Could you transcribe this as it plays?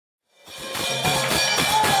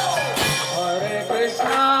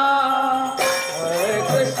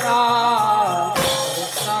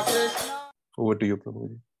to you,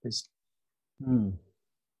 Prabhuji, please.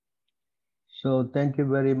 So thank you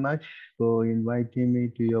very much for inviting me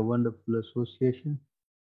to your wonderful association.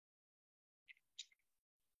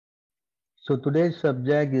 So today's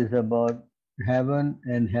subject is about heaven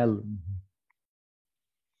and hell.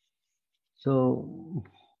 So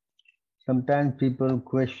sometimes people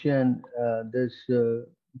question this,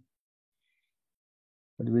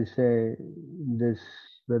 what do we say, this,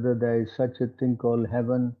 whether there is such a thing called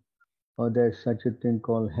heaven or there is such a thing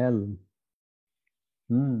called hell.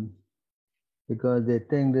 Because they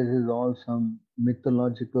think this is all some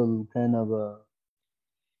mythological kind of a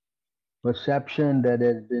perception that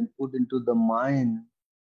has been put into the mind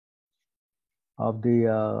of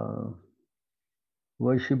the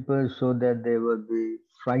worshippers so that they will be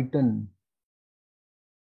frightened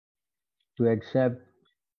to accept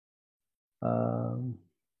an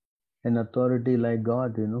authority like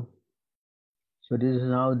God, So this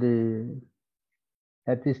is how the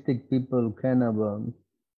atheistic people kind of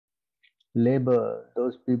labor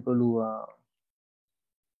those people who are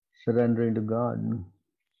surrendering to God.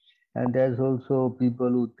 And there's also people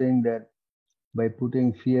who think that by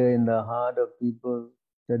putting fear in the heart of people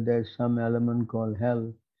that there's some element called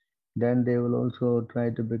hell, then they will also try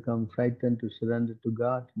to become frightened to surrender to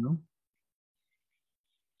God,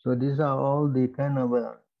 So these are all the kind of,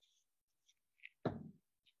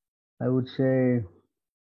 I would say,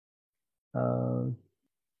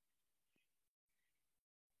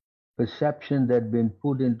 perception that been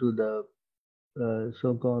put into the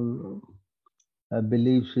so-called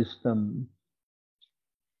belief system.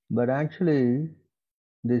 But actually,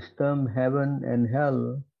 this term heaven and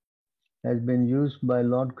hell has been used by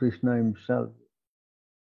Lord Krishna himself.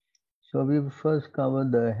 So we first cover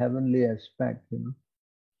the heavenly aspect,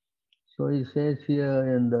 So he says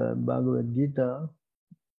here in the Bhagavad Gita,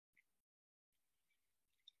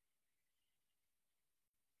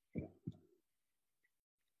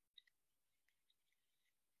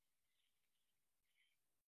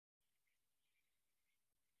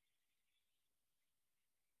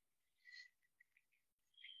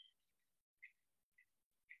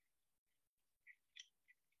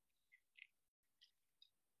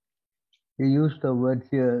 he used the word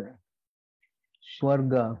here,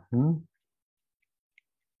 Swarga.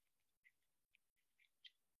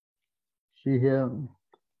 See here,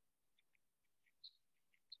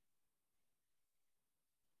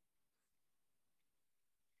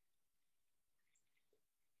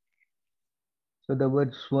 so the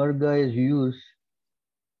word Swarga is used,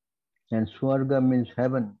 and Swarga means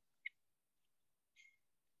heaven.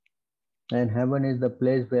 And heaven is the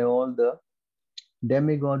place where all the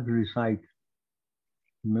demigods reside,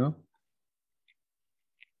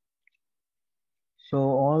 So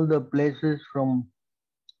all the places from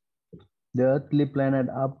the earthly planet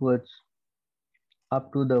upwards,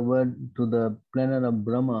 up to the planet of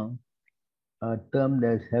Brahma, are termed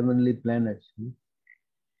as heavenly planets.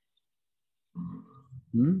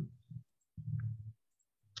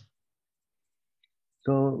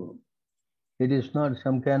 So it is not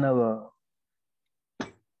some kind of a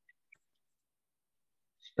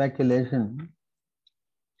speculation.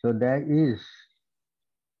 So there is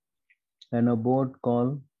an abode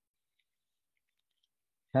called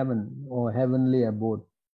heaven or heavenly abode.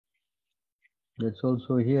 That's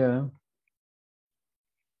also here.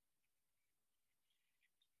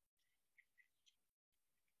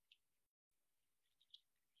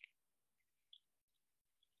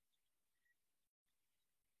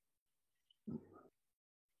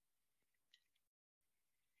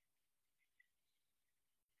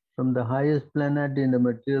 From the highest planet in the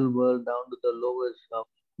material world down to the lowest of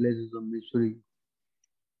places of misery.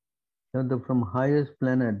 From highest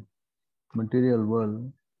planet, material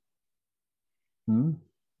world.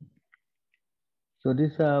 So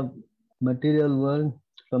this material world,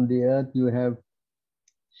 from the earth you have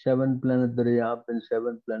 7 planetary up and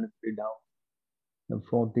 7 planetary down, the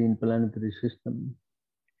 14 planetary system.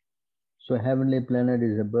 So heavenly planet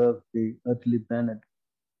is above the earthly planet.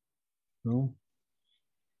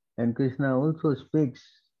 And Krishna also speaks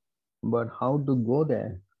about how to go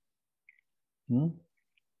there.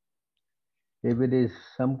 If it is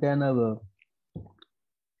some kind of a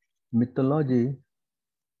mythology,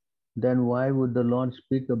 then why would the Lord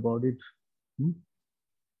speak about it?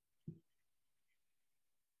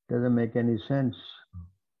 Doesn't make any sense.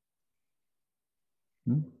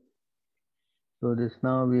 So this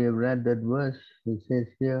now we have read that verse. It says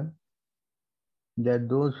here that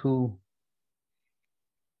those who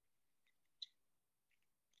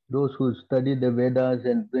study the Vedas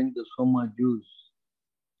and bring the Soma juice,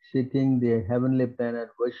 seeking the heavenly planet,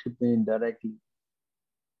 worship me indirectly.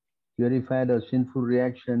 purified of sinful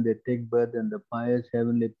reaction, they take birth in the pious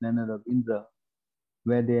heavenly planet of Indra,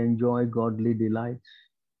 where they enjoy godly delights.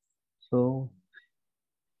 So,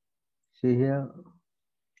 see here,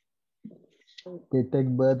 they take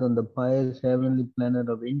birth on the pious heavenly planet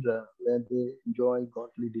of Indra, where they enjoy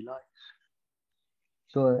godly delights.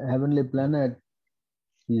 So, a heavenly planet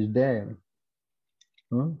is there.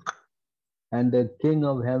 And the king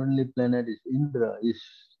of heavenly planet is Indra. His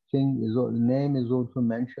name is also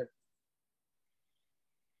mentioned.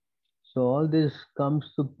 So all this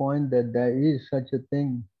comes to point that there is such a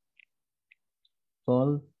thing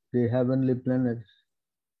called the heavenly planets.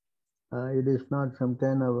 It is not some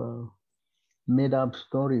kind of a made-up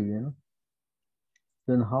story,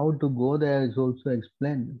 Then how to go there is also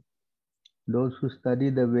explained. Those who study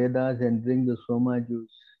the Vedas and drink the Soma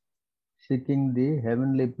juice, seeking the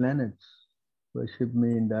heavenly planets, worship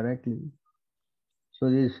me indirectly. So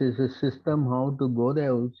this is a system how to go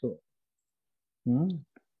there also.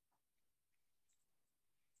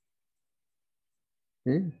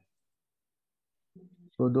 See?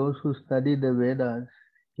 So those who study the Vedas,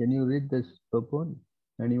 can you read this purport?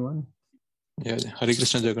 Anyone? Yeah, Hare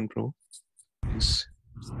Krishna Jagan Prabhu. Yes.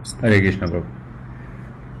 Hare Krishna Prabhu.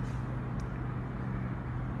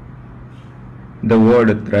 The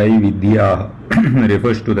word Traividya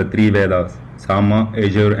refers to the three Vedas, Sama,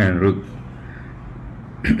 Yajur and Rug.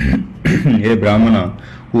 A Brahmana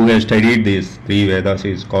who has studied these three Vedas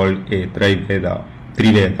is called a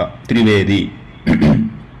Trivedi.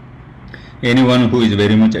 Anyone who is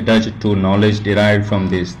very much attached to knowledge derived from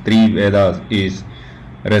these three Vedas is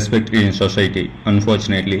respected in society.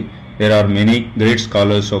 Unfortunately, there are many great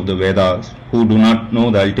scholars of the Vedas who do not know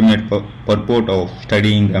the ultimate purport of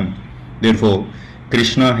studying them. Therefore,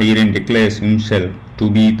 Krishna herein declares himself to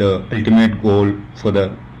be the ultimate goal for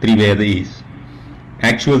the Trivedis.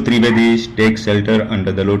 Actual Trivedis take shelter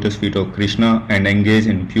under the lotus feet of Krishna and engage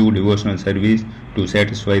in pure devotional service to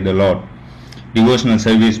satisfy the Lord. Devotional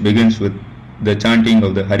service begins with the chanting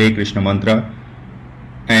of the Hare Krishna mantra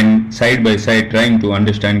and side by side trying to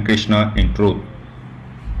understand Krishna in truth.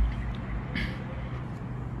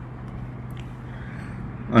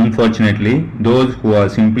 Unfortunately, those who are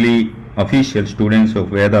simply official students of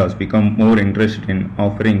Vedas become more interested in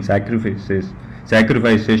offering sacrifices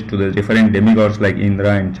to the different demigods like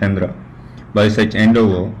Indra and Chandra. By such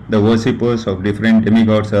endeavor, the worshippers of different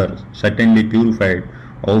demigods are certainly purified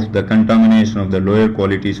of the contamination of the lower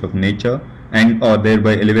qualities of nature and are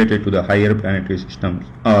thereby elevated to the higher planetary systems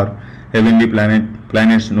or heavenly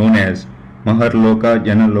planets known as Maharloka,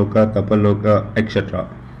 Janaloka, Tapaloka, etc.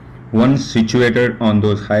 Once situated on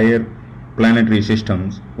those higher planetary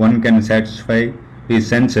systems, one can satisfy his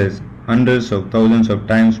senses hundreds of thousands of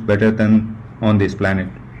times better than on this planet.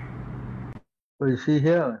 So you see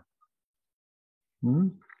here,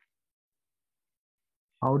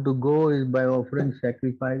 how to go is by offering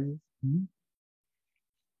sacrifices.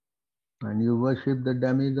 And you worship the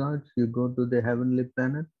demigods, you go to the heavenly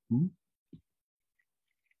planet.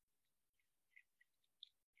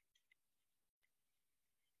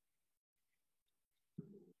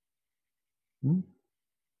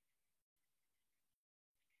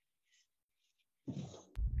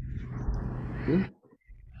 See?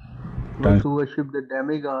 Those who worship the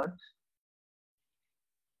demigods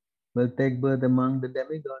will take birth among the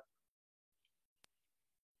demigods.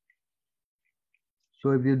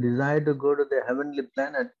 So if you desire to go to the heavenly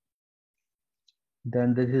planet,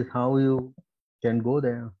 then this is how you can go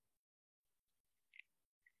there.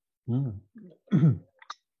 And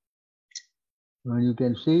you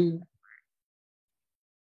can see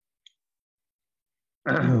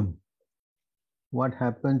what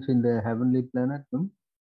happens in the heavenly planet.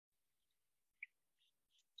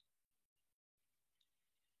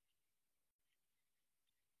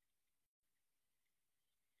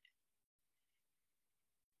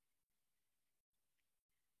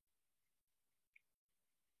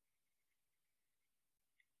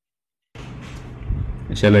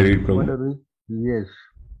 Shall I read, Prabhu? Yes.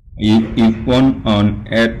 If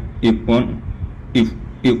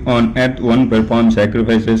on earth one performs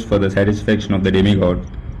sacrifices for the satisfaction of the demigod,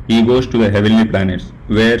 he goes to the heavenly planets,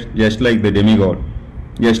 where just like a demigod,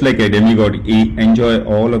 he enjoys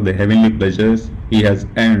all of the heavenly pleasures he has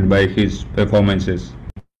earned by his performances.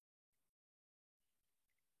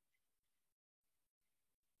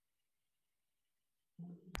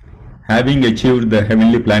 Having achieved the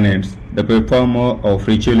heavenly planets, the performer of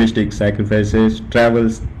ritualistic sacrifices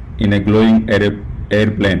travels in a glowing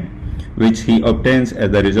airplane, which he obtains as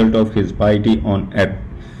the result of his piety on earth.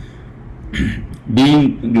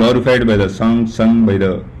 Being glorified by the songs sung by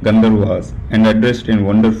the Gandharvas and addressed in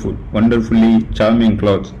wonderfully charming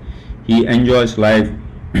clothes, He enjoys life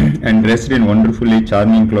and dressed in wonderfully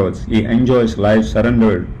charming clothes. He enjoys life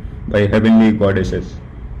surrendered by heavenly goddesses.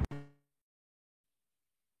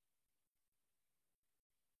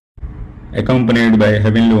 Accompanied by a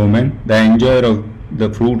heavenly woman, the enjoyer of the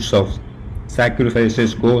fruits of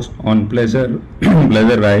sacrifices goes on pleasure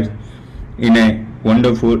rides in a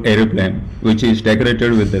wonderful aeroplane, which is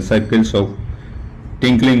decorated with the circles of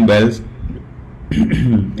tinkling bells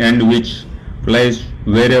and which flies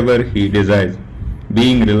wherever he desires.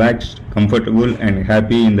 Being relaxed, comfortable, and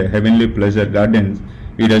happy in the heavenly pleasure gardens,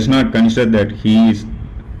 he does not consider that he is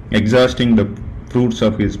exhausting the fruits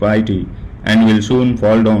of his piety and will soon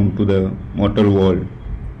fall down to the mortal world.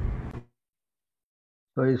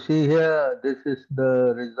 So you see here, this is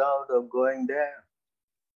the result of going there.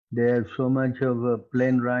 They have so much of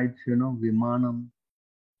plane rides, Vimanam.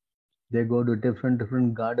 They go to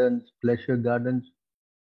different gardens, pleasure gardens.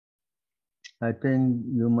 I think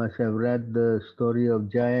you must have read the story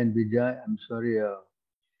of Jaya and Vijay. I'm sorry,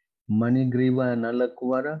 Manigriva and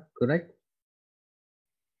Alakuvara, correct?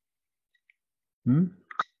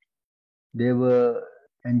 They were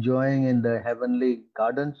enjoying in the heavenly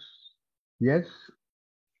gardens. Yes?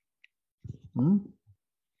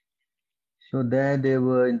 So there they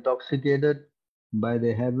were intoxicated by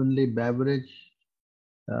the heavenly beverage,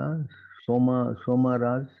 Soma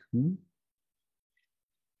Ras.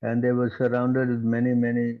 And they were surrounded with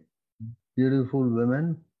many beautiful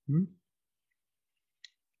women.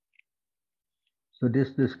 So these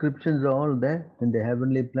descriptions are all there in the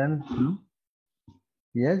heavenly planet.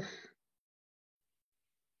 Yes?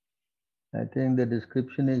 I think the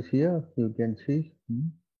description is here. You can see.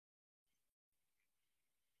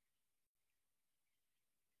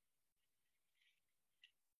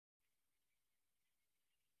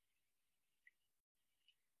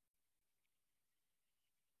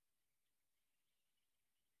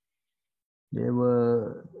 They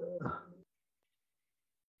were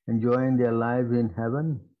enjoying their life in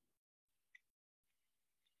heaven.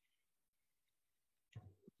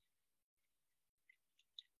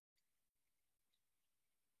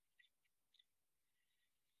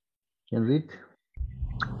 Can read?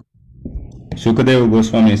 Sukadeva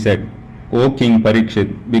Goswami said, O King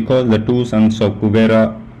Parikshit, because the two sons of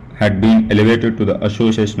Kubera had been elevated to the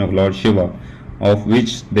association of Lord Shiva, of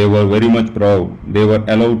which they were very much proud, they were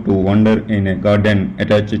allowed to wander in a garden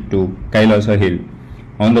attached to Kailasa hill,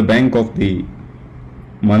 on the bank of the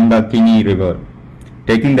Mandakini river.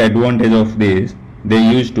 Taking the advantage of this, they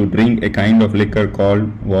used to drink a kind of liquor called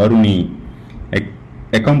Varuni.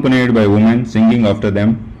 Accompanied by women singing after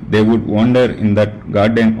them, they would wander in that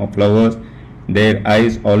garden of flowers, their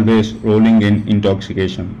eyes always rolling in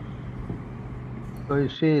intoxication. So you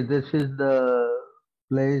see, this is the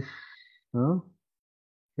place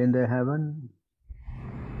in the heaven,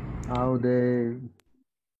 how they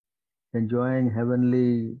enjoying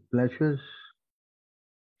heavenly pleasures.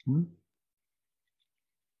 You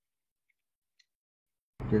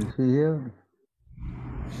can see here.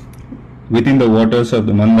 Within the waters of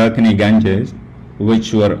the Mandakini Ganges,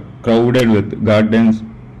 which were crowded with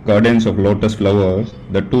gardens of lotus flowers,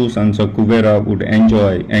 the two sons of Kubera would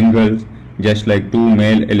enjoy angles just like two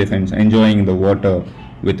male elephants enjoying the water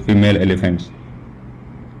with female elephants.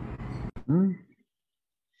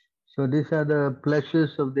 So these are the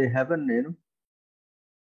pleasures of the heaven,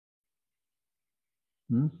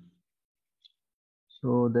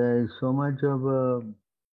 So there is so much of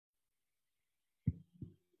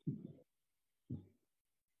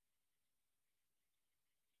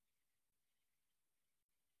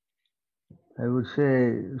I would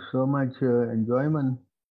say so much enjoyment.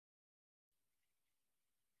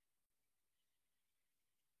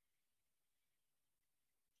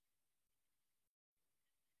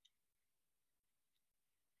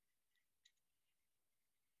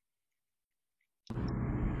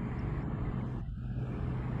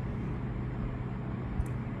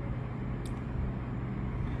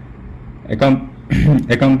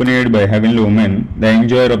 Accompanied by heavenly women, the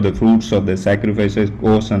enjoyer of the fruits of the sacrifices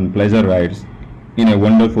goes on pleasure rides in a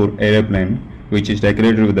wonderful aeroplane which is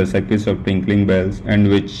decorated with the circuits of twinkling bells and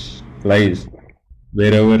which flies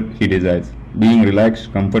wherever he desires. Being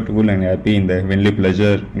relaxed, comfortable, and happy in the heavenly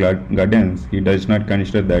pleasure gardens, he does not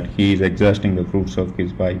consider that he is exhausting the fruits of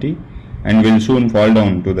his piety and will soon fall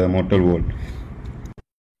down to the mortal world.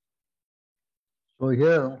 So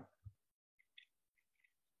here,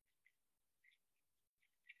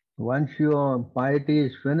 once your piety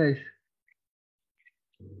is finished,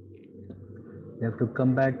 you have to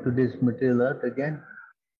come back to this material earth again.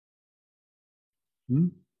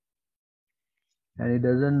 And he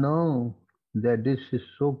doesn't know that this is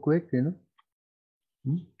so quick,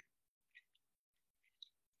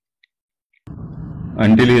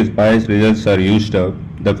 Until his pious results are used up,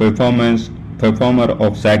 the performer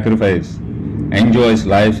of sacrifice enjoys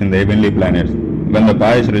life in the heavenly planets. When the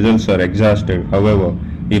pious results are exhausted, however,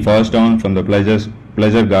 he falls down from the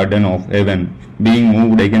pleasure garden of heaven, being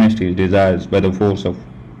moved against his desires by the force of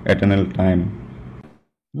eternal time.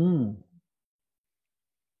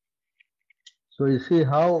 So you see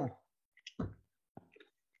how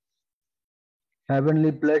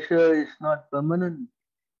heavenly pleasure is not permanent.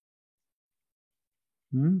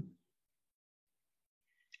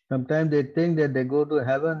 Sometimes they think that they go to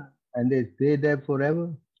heaven and they stay there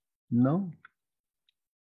forever. No.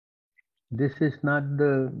 This is not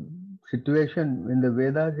the situation. In the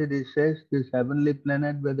Vedas it says this heavenly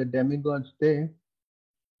planet where the demigods stay,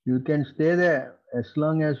 you can stay there as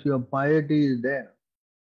long as your piety is there.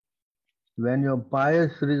 When your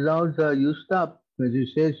pious results are used up, as it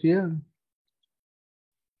says here,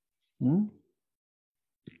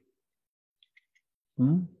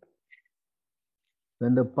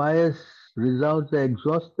 when the pious results are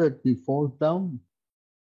exhausted, he falls down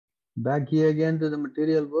back here again to the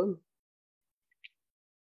material world.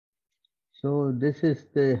 So this is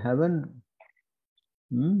the heaven.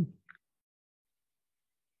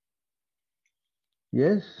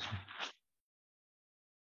 Yes.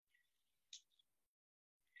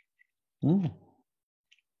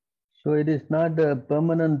 So it is not a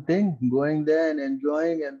permanent thing, going there and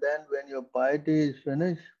enjoying, and then when your piety is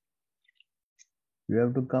finished, you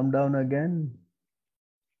have to come down again.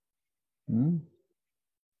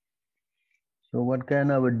 So what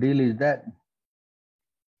kind of a deal is that?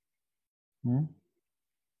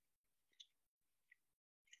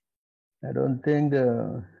 I don't think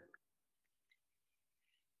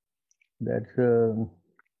that's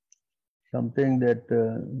something that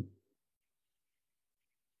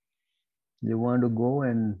you want to go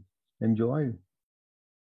and enjoy.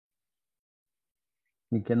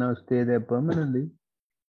 You cannot stay there permanently.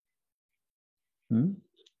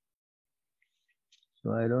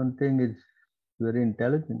 So I don't think it's very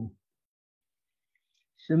intelligent.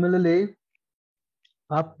 Similarly,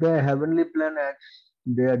 up there, heavenly planets,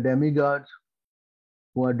 there are demigods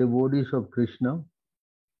who are devotees of Krishna.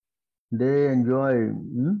 They enjoy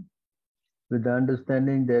with the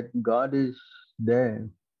understanding that God is there.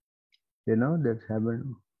 That's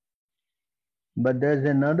heaven. But there's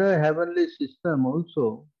another heavenly system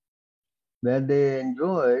also where they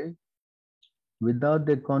enjoy without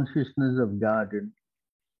the consciousness of God.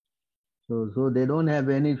 So they don't have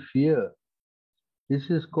any fear. This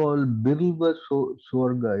is called Birilva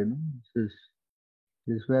Swarga. This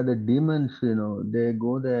is where the demons, they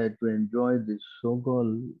go there to enjoy this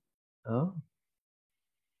so-called.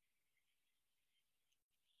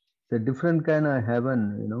 It's a different kind of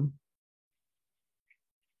heaven.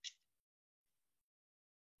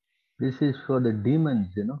 This is for the demons,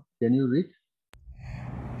 Can you read?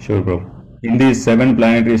 Sure, bro. In these 7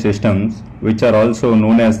 planetary systems, which are also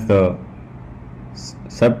known as the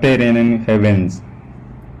subterranean heavens,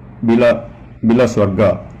 Bila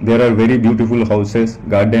Swarga, there are very beautiful houses,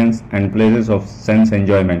 gardens, and places of sense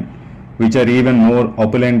enjoyment, which are even more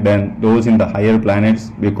opulent than those in the higher planets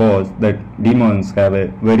because the demons have a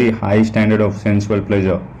very high standard of sensual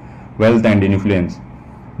pleasure, wealth, and influence.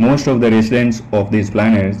 Most of the residents of these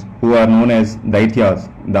planets, who are known as Daityas,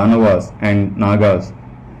 Danavas, and Nagas,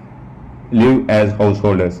 live as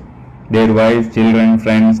householders. Their wives, children,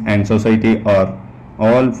 friends, and society are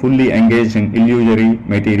all fully engaged in illusory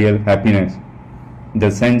material happiness. The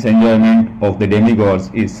sense enjoyment of the demigods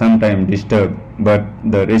is sometimes disturbed, but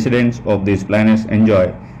the residents of these planets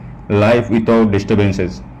enjoy life without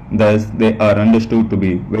disturbances. Thus, they are understood to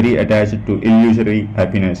be very attached to illusory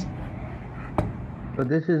happiness. So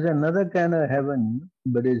this is another kind of heaven,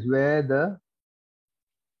 but it's where the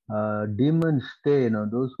demons stay,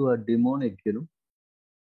 those who are demonic,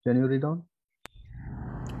 Can you read on?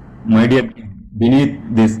 My dear, beneath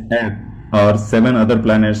this earth are 7 other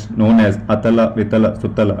planets known as Atala, Vitala,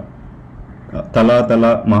 Sutala, Tala,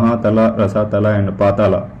 Tala, Mahatala, Rasatala, and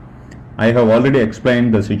Patala. I have already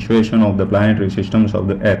explained the situation of the planetary systems of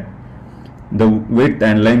the earth. The width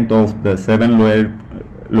and length of the 7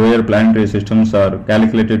 lower planetary systems are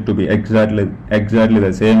calculated to be exactly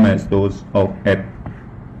the same as those of earth.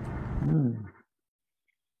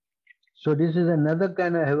 So this is another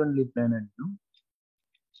kind of heavenly planet,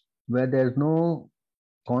 where there's no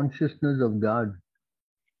consciousness of God,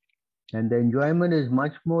 and the enjoyment is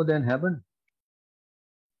much more than heaven.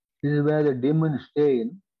 This is where the demons stay.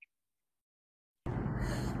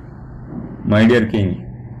 My dear king,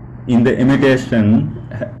 in the imitation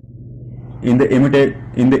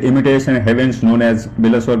heavens known as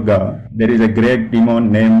Bilaswarga, there is a great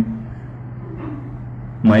demon named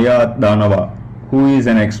Maya Danava, who is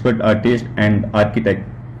an expert artist and architect.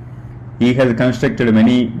 He has constructed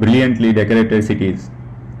many brilliantly decorated cities.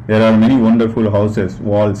 There are many wonderful houses,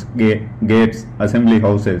 walls, gates, assembly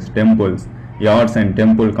houses, temples, yards and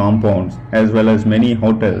temple compounds, as well as many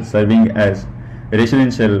hotels serving as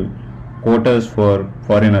residential quarters for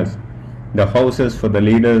foreigners. The houses for the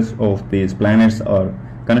leaders of these planets are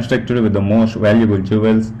constructed with the most valuable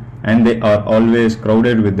jewels, and they are always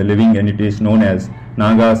crowded with the living entities known as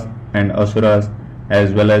Nagas and Asuras,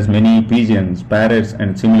 as well as many pigeons, parrots,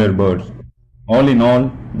 and similar birds. All in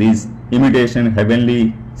all, these imitation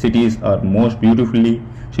heavenly cities are most beautifully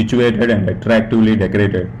situated and attractively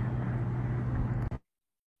decorated.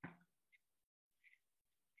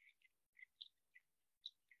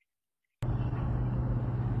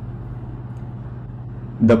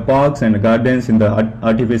 The parks and gardens in the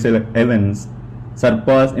artificial heavens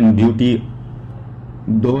surpass in beauty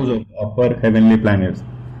those of upper heavenly planets.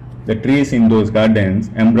 The trees in those gardens,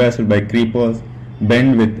 embraced by creepers,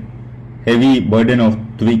 bend with heavy burden of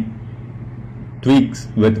twigs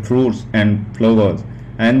with fruits and flowers,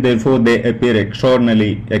 and therefore they appear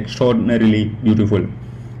extraordinarily beautiful.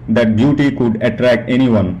 That beauty could attract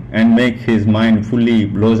anyone and make his mind fully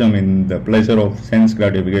blossom in the pleasure of sense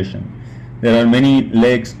gratification. There are many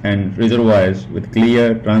lakes and reservoirs with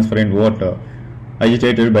clear, transparent water,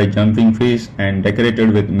 agitated by jumping fish and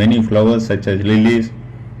decorated with many flowers such as lilies,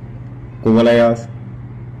 kuvalayas,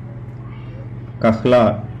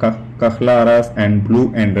 kahlaras, and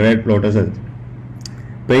blue and red lotuses.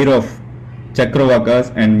 Pair of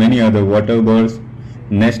chakravakas and many other water birds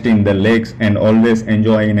nest in the lakes and always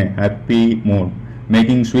enjoy in a happy mood,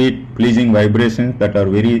 making sweet, pleasing vibrations that are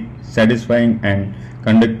very satisfying and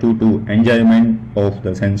conducive to enjoyment of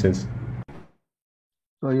the senses.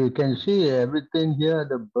 So you can see everything here,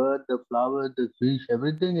 the bird, the flower, the fish,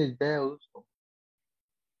 everything is there also.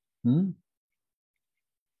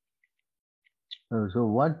 So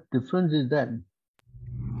what difference is that?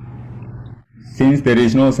 Since there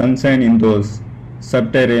is no sunshine in those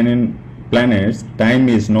subterranean planets, time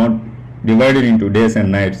is not divided into days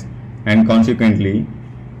and nights, and consequently,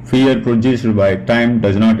 fear produced by time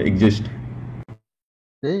does not exist.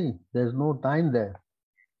 See, there's no time there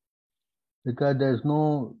because there's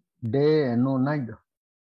no day and no night.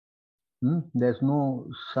 There's no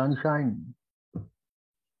sunshine.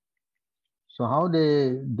 So how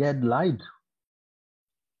they get light?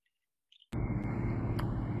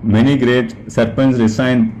 Many great serpents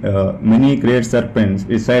reside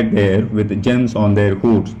there with gems on their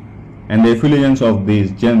hoods, and the effulgence of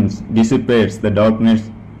these gems dissipates the darkness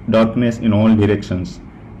in all directions.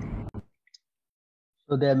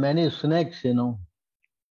 So there are many snakes,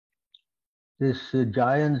 These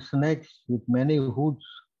giant snakes with many hoods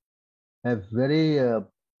have very,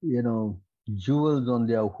 jewels on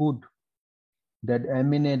their hood that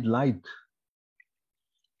emanate light.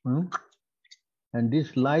 And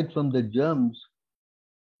this light from the germs,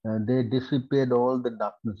 they dissipate all the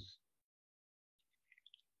darkness.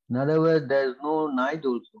 In other words, there is no night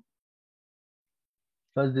also.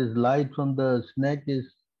 Because this light from the snake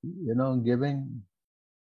is, giving.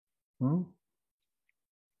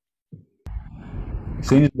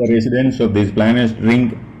 Since the residents of these planets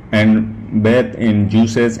drink and bathe in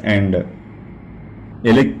juices and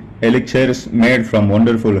elixirs made from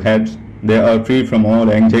wonderful herbs, they are free from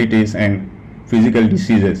all anxieties and physical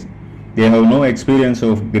diseases. They have no experience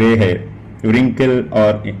of grey hair, wrinkle,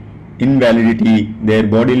 or invalidity. Their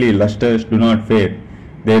bodily lusters do not fade.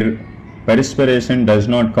 Their perspiration does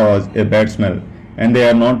not cause a bad smell, and they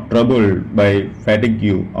are not troubled by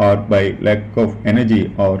fatigue or by lack of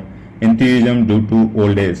energy or enthusiasm due to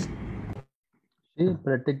old age. See,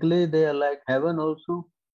 practically they are like heaven also.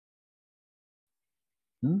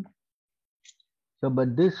 So,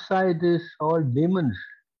 but this side is all demons.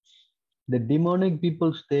 The demonic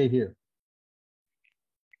people stay here.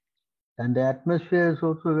 And the atmosphere is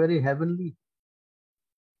also very heavenly.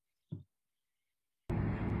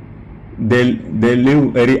 They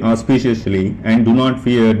live very auspiciously and do not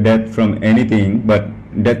fear death from anything but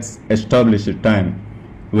death's established time,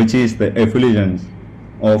 which is the effulgence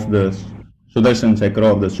of the Sudarshan Chakra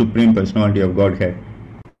of the Supreme Personality of Godhead.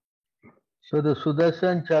 So the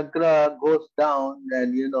Sudarshan Chakra goes down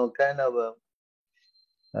and, kind of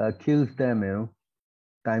kills them,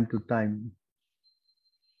 time to time.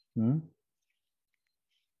 You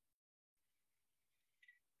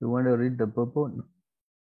want to read the purport?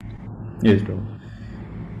 Yes, Prabhu.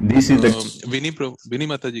 This is the Vinny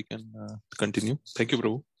Mataji can continue. Thank you,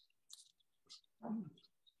 Prabhu.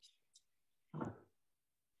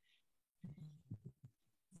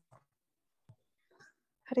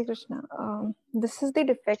 Hare Krishna. This is the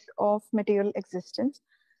defect of material existence.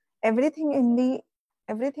 Everything in the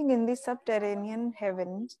everything in the subterranean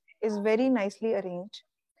heavens is very nicely arranged.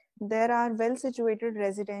 There are well situated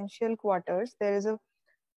residential quarters. There is a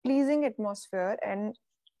pleasing atmosphere, and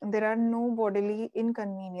there are no bodily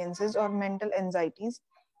inconveniences or mental anxieties.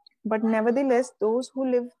 But nevertheless, those who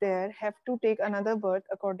live there have to take another birth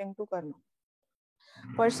according to karma.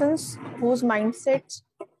 Persons whose mindsets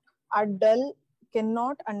are dull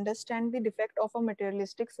cannot understand the defect of a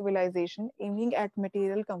materialistic civilization aiming at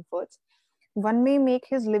material comforts. One may make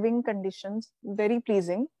his living conditions very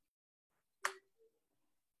pleasing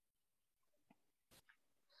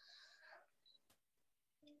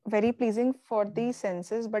for the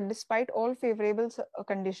senses, but despite all favorable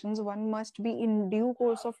conditions, one must be in due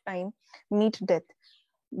course of time meet death.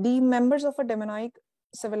 The members of a demonic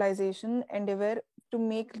civilization endeavor to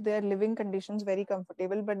make their living conditions very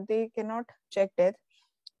comfortable, but they cannot check death.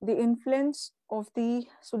 The influence of the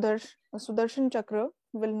Sudarshan Chakra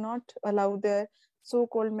will not allow their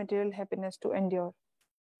so-called material happiness to endure.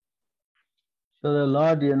 So the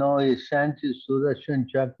Lord, he sends his Sudarshan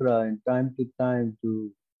Chakra in time to time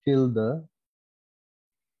to kill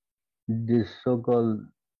these so-called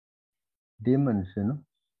demons,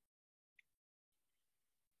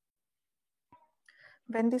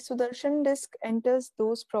 When the Sudarshan disc enters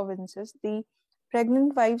those provinces, the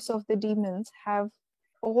pregnant wives of the demons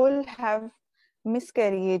all have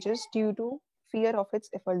miscarriages due to fear of its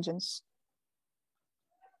effulgence.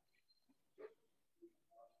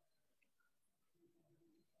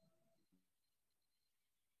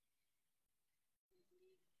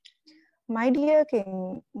 My dear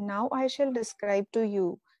king, now I shall describe to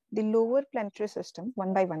you the lower planetary system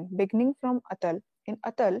one by one, beginning from Atal. In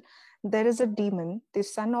Atal, there is a demon, the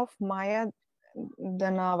son of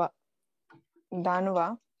Danava,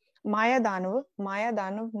 Maya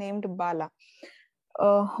Danav named Bala,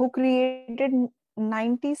 who created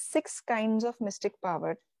 96 kinds of mystic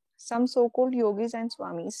power. Some so-called yogis and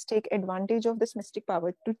swamis take advantage of this mystic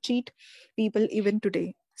power to cheat people even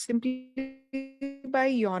today. Simply by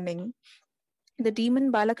yawning, the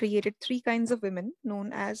demon Bala created 3 kinds of women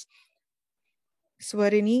known as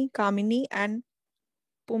Swarini, Kamini, and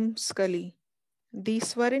Pumskali. The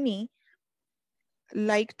Swarini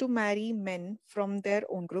like to marry men from their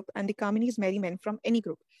own group, and the Kaminis marry men from any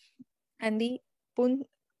group. And the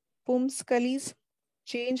Pumskalis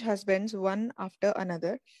change husbands one after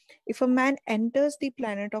another. If a man enters the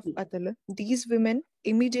planet of Atal, these women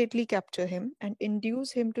immediately capture him and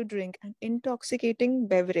induce him to drink an intoxicating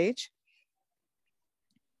beverage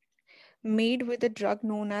made with a drug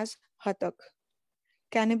known as hatak,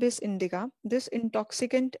 cannabis indica. This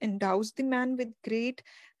intoxicant endows the man with great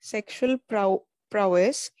sexual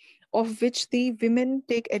prowess, of which the women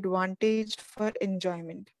take advantage for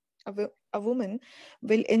enjoyment. A woman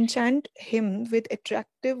will enchant him with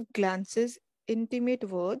attractive glances, intimate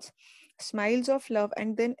words, smiles of love,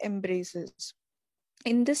 and then embraces.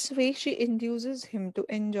 In this way, she induces him to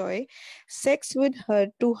enjoy sex with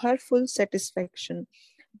her to her full satisfaction.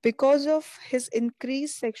 Because of his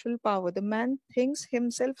increased sexual power, the man thinks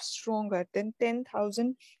himself stronger than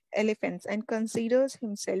 10,000 elephants and considers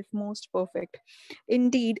himself most perfect.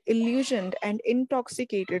 Indeed, illusioned and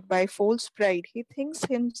intoxicated by false pride, he thinks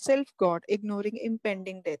himself God, ignoring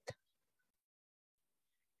impending death.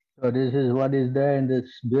 So this is what is there in this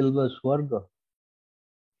Bilva Swarga.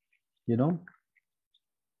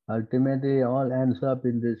 Ultimately all ends up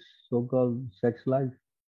in this so-called sex life.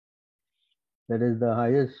 That is the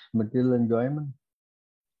highest material enjoyment.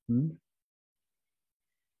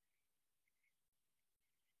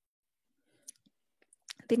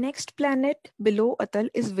 The next planet below Atal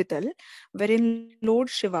is Vital, wherein Lord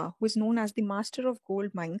Shiva, who is known as the master of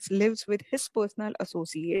gold mines, lives with his personal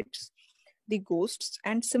associates, the ghosts,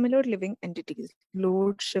 and similar living entities.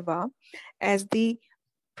 Lord Shiva, as the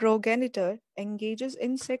progenitor, engages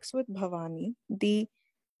in sex with Bhavani, the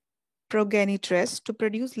progenitress, to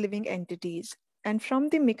produce living entities. And from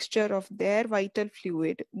the mixture of their vital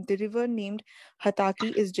fluid, the river named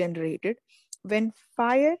Hataki is generated. When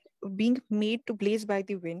fire, being made to blaze by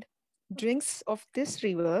the wind, drinks of this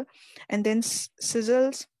river and then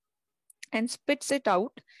sizzles and spits it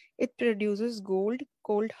out, it produces gold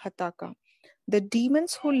called Hataka. The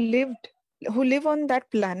demons who live on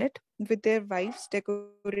that planet with their wives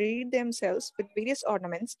decorate themselves with various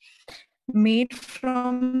ornaments made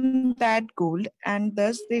from that gold, and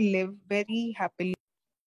thus they live very happily.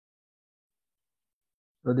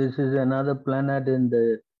 So this is another planet in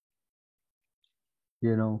the,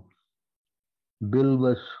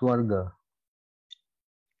 Bilva Swarga.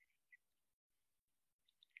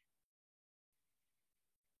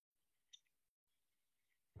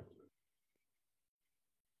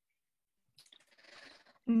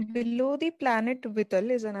 Below the planet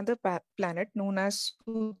Vital is another planet known as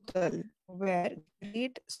Sutal, where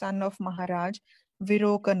great son of Maharaj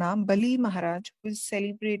Virokana, Bali Maharaj, who is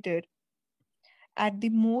celebrated at the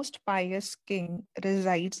most pious king,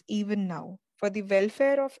 resides even now. For the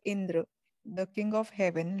welfare of Indra, the king of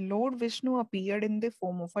heaven, Lord Vishnu appeared in the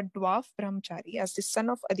form of a dwarf brahmachari as the son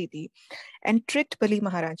of Aditi and tricked Bali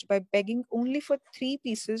Maharaj by begging only for 3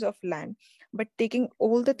 pieces of land but taking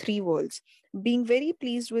all the 3 worlds. Being very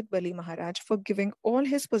pleased with Bali Maharaj for giving all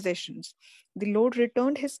his possessions, the Lord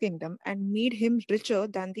returned his kingdom and made him richer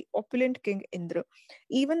than the opulent King Indra.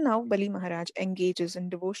 Even now, Bali Maharaj engages in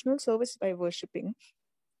devotional service by worshipping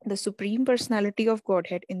the Supreme Personality of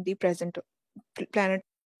Godhead in the present planet.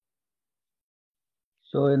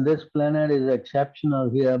 So in this planet is exceptional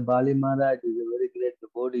here. Bali Maharaj is a very great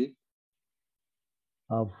devotee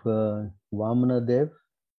of Vamana Dev.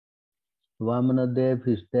 Vamana Dev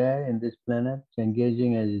is there in this planet,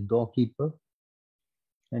 engaging as a doorkeeper.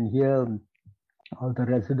 And here all the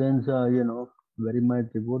residents are, very much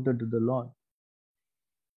devoted to the Lord.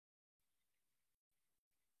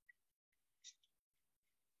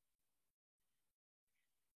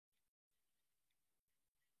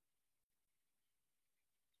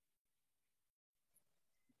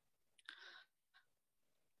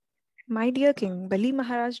 My dear king, Bali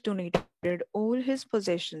Maharaj donated all his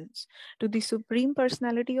possessions to the Supreme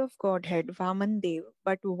Personality of Godhead, Vaman Dev,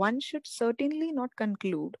 but one should certainly not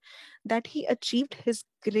conclude that he achieved his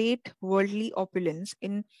great worldly opulence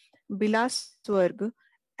in Bilaswarg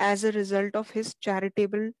as a result of his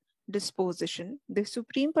charitable disposition. The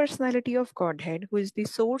Supreme Personality of Godhead, who is the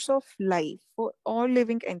source of life for all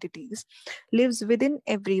living entities, lives within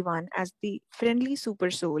everyone as the friendly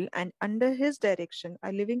supersoul, and under his direction,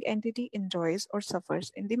 a living entity enjoys or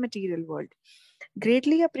suffers in the material world.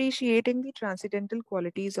 Greatly appreciating the transcendental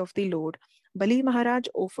qualities of the Lord, Bali Maharaj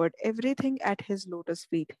offered everything at his lotus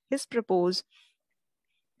feet. His purpose,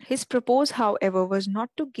 however, was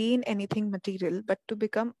not to gain anything material, but to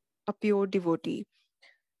become a pure devotee.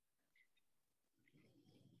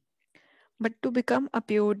 But to become a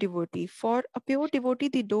pure devotee. For a pure devotee,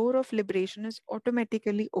 the door of liberation is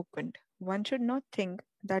automatically opened. One should not think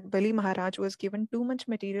that Bali Maharaj was given too much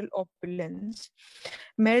material opulence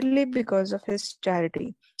merely because of his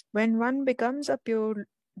charity. When one becomes a pure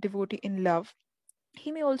devotee in love, he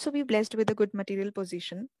may also be blessed with a good material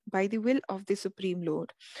position by the will of the Supreme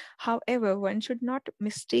Lord. However, one should not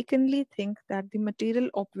mistakenly think that the material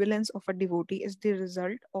opulence of a devotee is the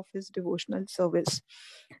result of his devotional service.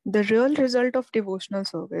 The real result of devotional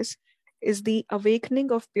service is the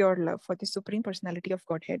awakening of pure love for the Supreme Personality of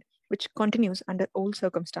Godhead, which continues under all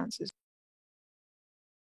circumstances.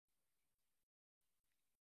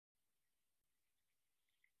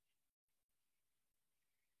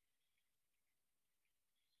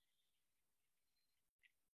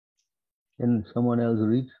 Can someone else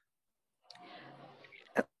read?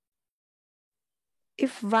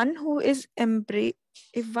 If one who is embraced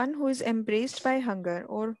by hunger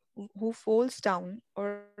or who falls down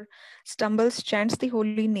or stumbles chants the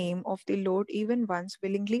holy name of the Lord even once,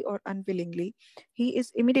 willingly or unwillingly, he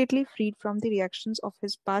is immediately freed from the reactions of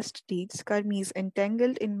his past deeds. Karmis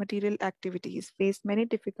entangled in material activities face many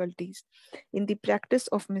difficulties in the practice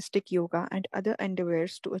of mystic yoga and other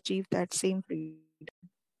endeavors to achieve that same freedom.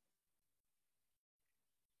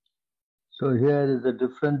 So here is the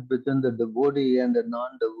difference between the devotee and the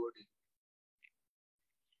non-devotee.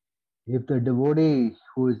 If the devotee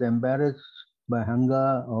who is embarrassed by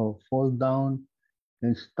hunger or falls down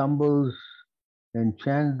and stumbles and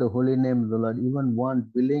chants the holy name of the Lord, even once,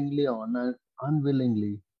 willingly or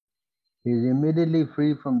unwillingly, he is immediately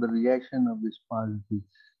free from the reaction of his past deeds.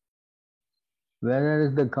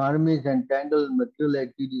 Whereas the karmis entangled in material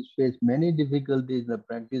activities face many difficulties in the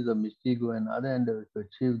practice of mystico and other endeavors to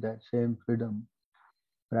achieve that same freedom.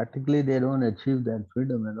 Practically, they don't achieve that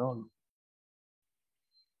freedom at all.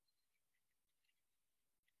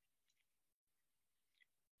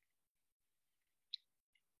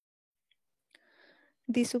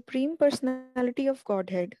 The Supreme Personality of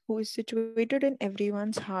Godhead, who is situated in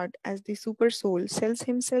everyone's heart as the Super Soul, sells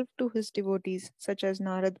himself to his devotees, such as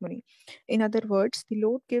Narad Muni. In other words, the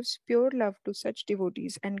Lord gives pure love to such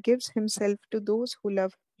devotees and gives himself to those who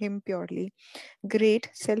love him purely. Great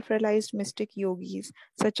self realized mystic yogis,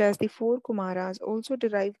 such as the 4 Kumaras, also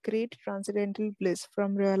derive great transcendental bliss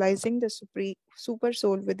from realizing the Super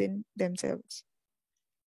Soul within themselves.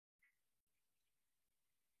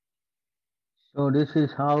 So this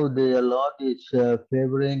is how the Lord is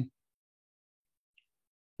favoring,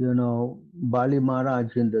 Bali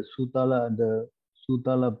Maharaj in the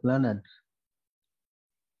Sutala planet.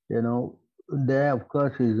 there, of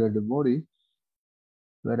course, is a devotee.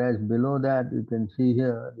 Whereas below that, you can see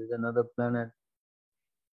here, there's another planet.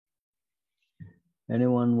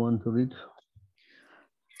 Anyone want to read?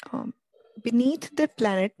 Beneath the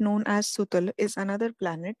planet known as Sutal is another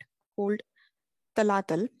planet called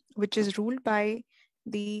Talatal, which is ruled by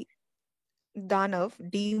the Danav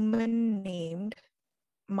demon named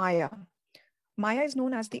Maya. Maya is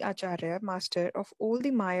known as the Acharya, master of all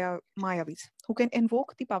the Mayavis, who can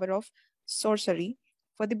invoke the power of sorcery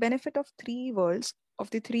for the benefit of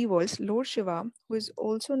the three worlds. Lord Shiva, who is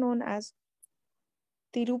also known as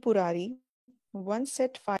Tirupurari, once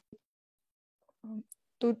set fire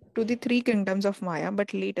to the three kingdoms of Maya,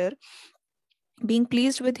 but later, being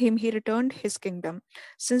pleased with him, he returned his kingdom.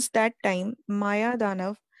 Since that time, Maya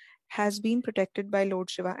Danav has been protected by Lord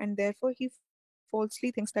Shiva, and therefore he falsely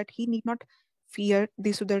thinks that he need not fear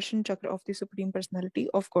the Sudarshan Chakra of the Supreme Personality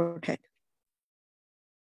of Godhead.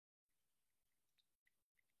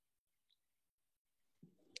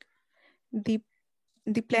 The,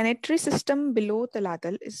 the planetary system below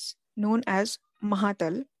Talatal is known as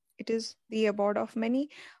Mahatal. It is the abode of many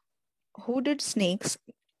hooded snakes,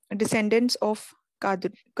 descendants of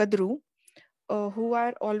Kadru, who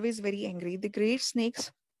are always very angry. The great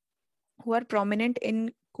snakes who are prominent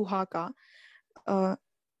in Kuhaka,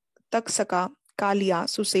 Taksaka, Kalia,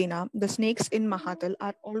 Susena, the snakes in Mahatal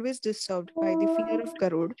are always disturbed by the fear of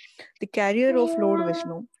Garud, the carrier of Lord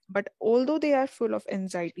Vishnu. But although they are full of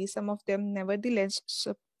anxiety, some of them nevertheless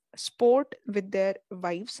sport with their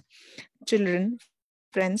wives, children,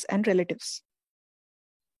 friends, and relatives.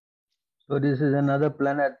 So this is another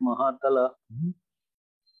planet, Mahatala.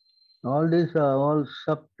 All these are all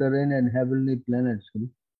subterranean and heavenly planets.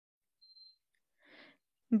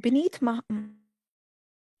 Beneath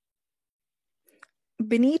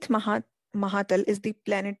Mahatal is the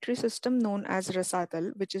planetary system known as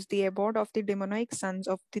Rasatal, which is the abode of the demonic sons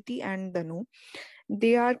of Titi and Danu.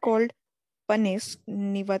 They are called Panis,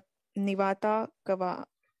 Nivata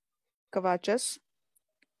Kavachas,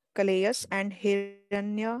 Kalayas, and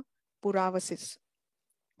Hiranyapuravasis,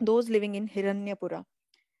 those living in Hiranyapura.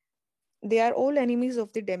 They are all enemies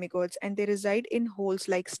of the demigods and they reside in holes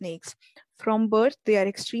like snakes. From birth, they are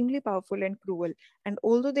extremely powerful and cruel, and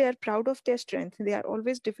although they are proud of their strength, they are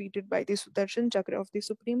always defeated by the Sudarshan Chakra of the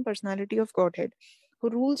Supreme Personality of Godhead, who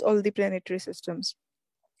rules all the planetary systems.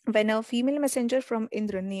 When a female messenger from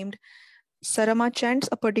Indra named Sarama chants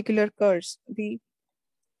a particular curse, the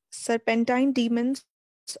serpentine demons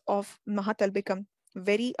of Mahatal become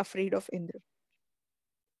very afraid of Indra.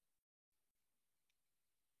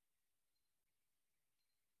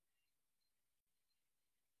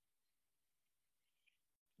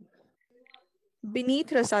 Beneath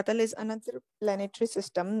Rasatal is another planetary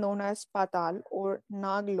system known as Patal or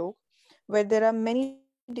Naglok, where there are many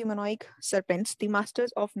demonic serpents, the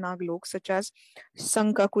masters of Naglok, such as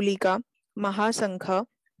Sankha Kulika, Mahasankha,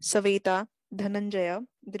 Saveta, Dhananjaya,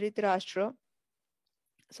 Dhritarashtra,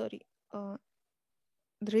 sorry, uh,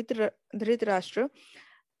 Dhritarashtra,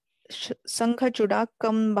 Sankhachuda,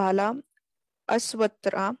 Kambhala,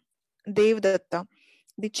 Aswatra, Devdatta.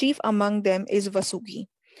 The chief among them is Vasuki.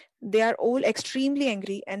 They are all extremely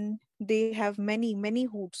angry and they have many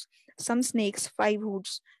hoods. Some snakes 5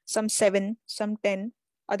 hoods, some 7, some 10,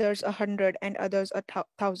 others 100, and others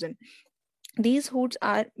 1,000. These hoods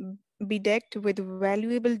are bedecked with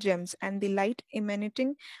valuable gems, and the light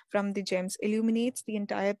emanating from the gems illuminates the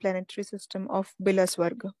entire planetary system of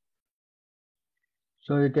Bilaswarga.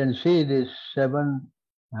 So you can see these 7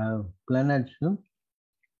 planets,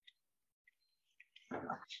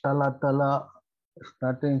 Tala,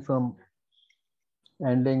 starting from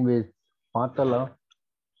ending with Patala,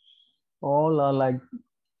 all are like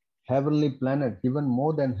heavenly planets, even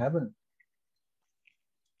more than heaven.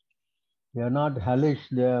 They are not hellish,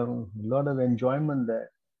 there are a lot of enjoyment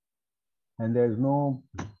there. And there's no,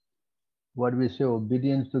 what we say,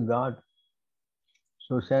 obedience to God.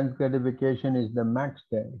 So sense gratification is the max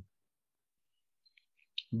there.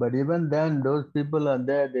 But even then, those people are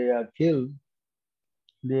there, they are killed.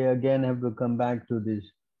 They again have to come back to this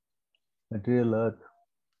material earth.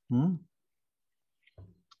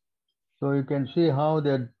 So you can see how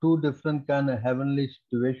there are 2 different kind of heavenly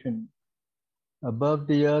situations. Above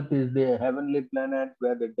the earth is the heavenly planet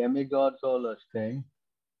where the demigods all are staying.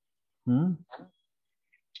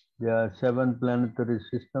 There are 7 planetary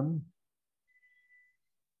systems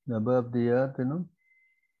above the earth,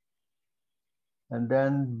 And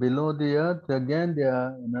then below the earth, again, there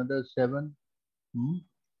are another 7.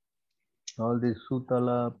 All these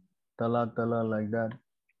Sutala, Tala, like that.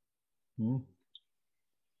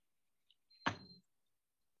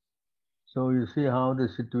 So you see how the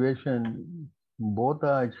situation, both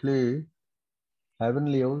are actually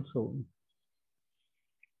heavenly also.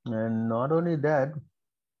 And not only that,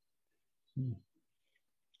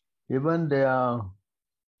 even they are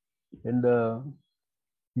in the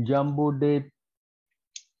Jambu Deep,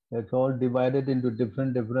 it's all divided into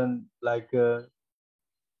different, like this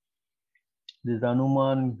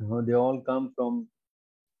Hanuman, they all come from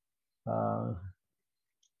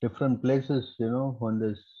different places, on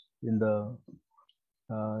this, in the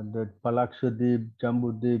Palakshadweep,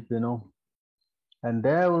 Jambudeep, and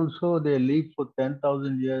there also they live for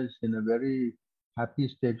 10,000 years in a very happy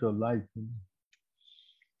state of life.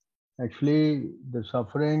 Actually, the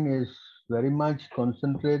suffering is very much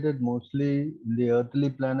concentrated mostly in the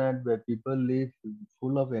earthly planet where people live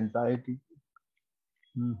full of anxiety.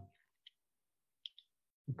 You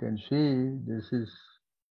can see this is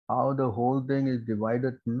how the whole thing is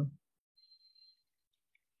divided.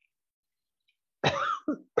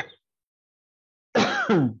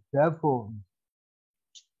 Therefore,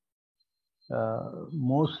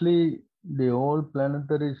 mostly the whole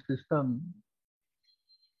planetary system,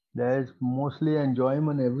 there is mostly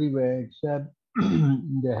enjoyment everywhere except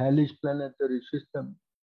the hellish planetary system.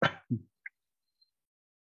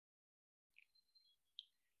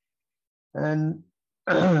 And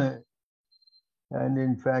and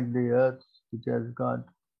in fact, the earth, which has got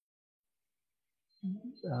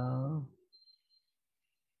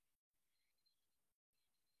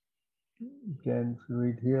you can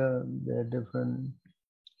read here, there are different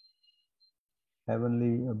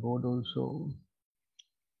heavenly abode also.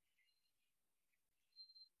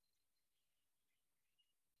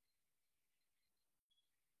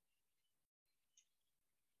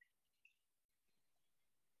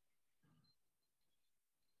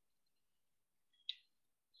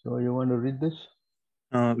 So you want to read this?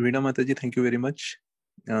 Veena Mataji, thank you very much.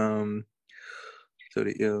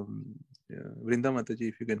 Vrinda Mataji,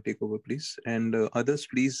 if you can take over, please. And others,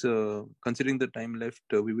 please, considering the time left,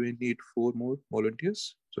 we will need 4 more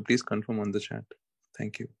volunteers. So please confirm on the chat.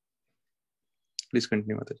 Thank you. Please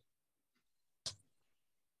continue, Mataji.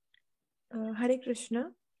 Hare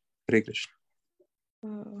Krishna. Hare Krishna.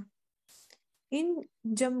 In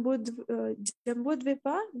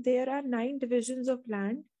Jambudvipa, there are 9 divisions of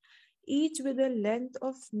land, each with a length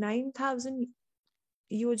of 9,000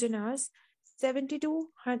 yojanas,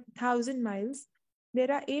 72,000 miles.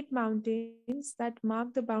 There are 8 mountains that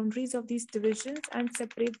mark the boundaries of these divisions and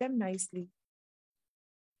separate them nicely.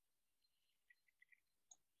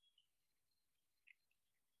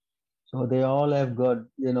 So they all have got,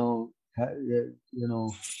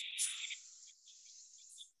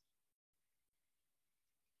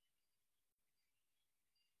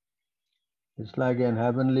 it's like an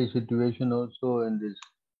heavenly situation also in this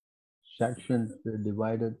sections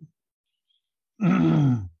divided.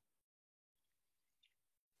 The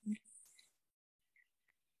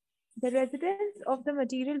residents of the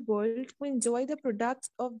material world who enjoy the products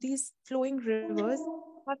of these flowing rivers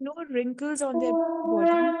have no wrinkles on their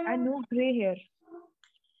body and no gray hair.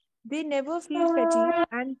 They never feel fatigue,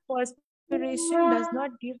 and perspiration does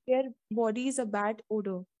not give their bodies a bad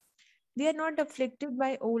odor. They are not afflicted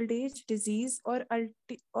by old age, disease, or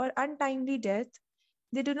untimely death.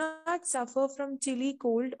 They do not suffer from chilly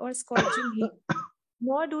cold or scorching heat,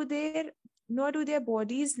 nor do their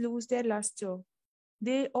bodies lose their luster.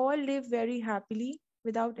 They all live very happily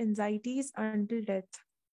without anxieties until death.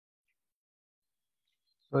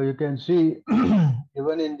 So you can see,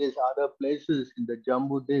 even in these other places, in the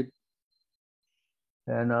Jambu Deep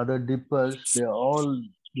and other dippers, they all,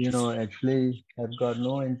 actually have got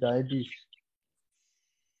no anxieties.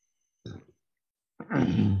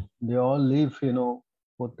 They all live,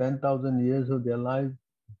 for 10,000 years of their life.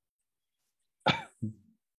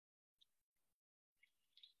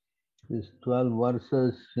 These 12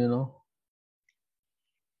 verses,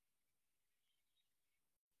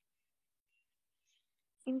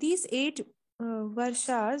 In these 8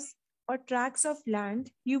 varshas or tracts of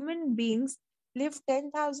land, human beings live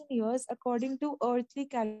 10,000 years according to earthly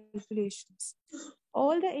calculations.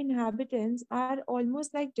 All the inhabitants are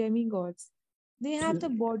almost like demigods. They have the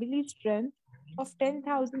bodily strength of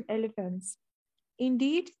 10,000 elephants.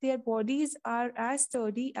 Indeed, their bodies are as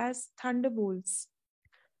sturdy as thunderbolts.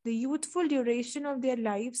 The youthful duration of their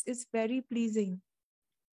lives is very pleasing,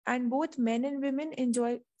 and both men and women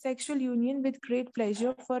enjoy sexual union with great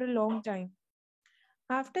pleasure for a long time.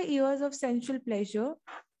 After years of sensual pleasure,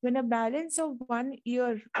 when a balance of 1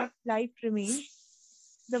 year of life remains,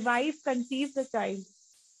 the wife conceives the child.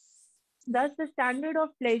 Thus, the standard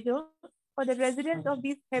of pleasure for the residents of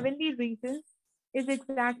these heavenly regions is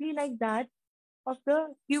exactly like that of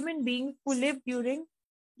the human beings who lived during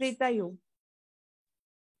Treta Yuga.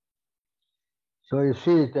 So you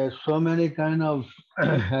see, there's so many kind of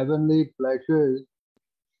heavenly pleasures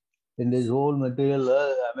in this whole material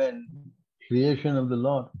earth, creation of the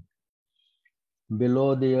Lord.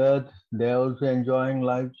 Below the earth, they're also enjoying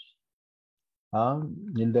lives.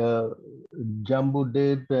 In the Jambu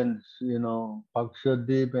Deep and, Paksha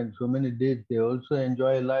Deep and so many deeps, they also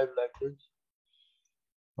enjoy life like this.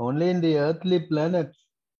 Only in the earthly planets,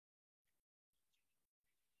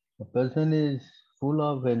 a person is full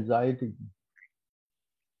of anxiety,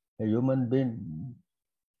 a human being.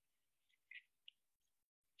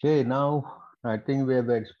 Okay, now I think we have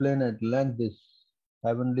explained at length this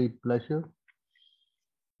heavenly pleasure.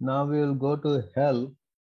 Now we will go to hell.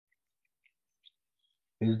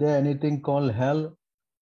 Is there anything called hell?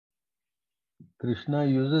 Krishna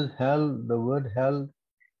uses hell, the word hell,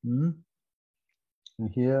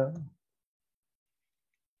 here.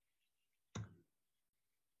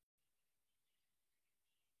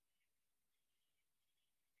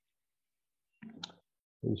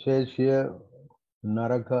 He says here,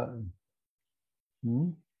 Naraka,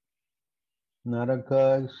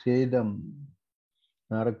 Naraka Sedam,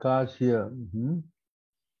 Narakasya.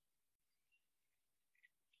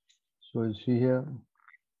 So you see here.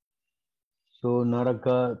 So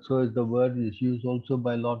Naraka, so is the word is used also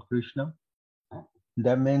by Lord Krishna.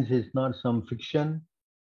 That means it's not some fiction.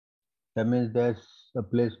 That means there's a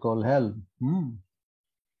place called hell.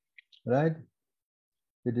 Right?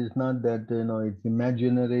 It is not that, it's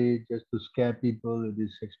imaginary just to scare people. It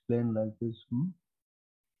is explained like this.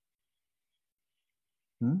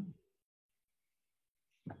 You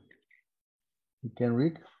can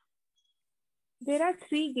read. There are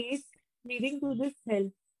three gates leading to this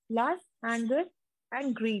hell: lust, anger,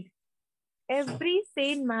 and greed. Every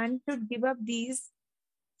sane man should give up these,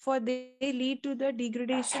 for they lead to the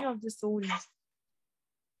degradation of the soul.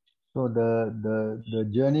 So the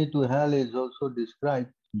journey to hell is also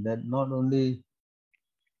described, that not only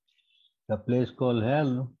the place called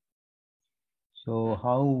hell, so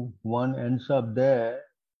how one ends up there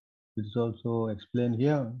is also explained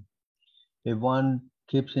here. If one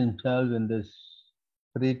keeps himself in this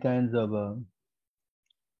three kinds of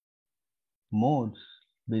modes,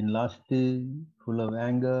 being lusty, full of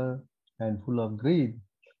anger, and full of greed,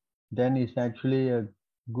 then he's actually a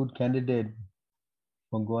good candidate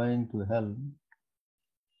for going to hell.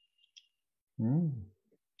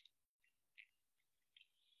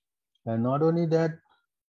 And not only that,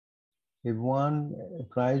 if one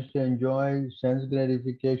tries to enjoy sense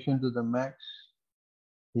gratification to the max,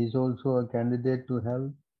 he's also a candidate to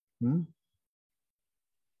hell.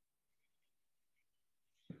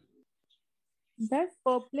 Thus,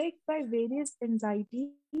 perplexed by various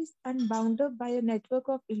anxieties and bound up by a network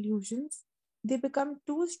of illusions, they become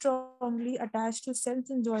too strongly attached to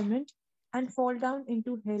sense enjoyment and fall down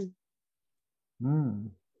into hell.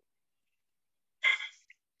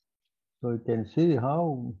 So you can see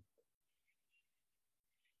how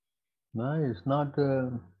it's not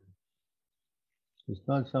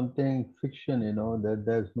something fiction, that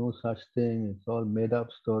there's no such thing. It's all made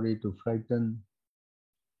up story to frighten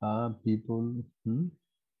people. You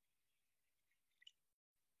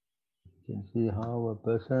can see how a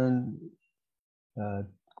person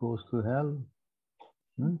goes to hell.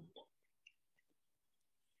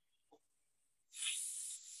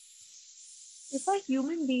 If a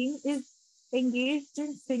human being is engaged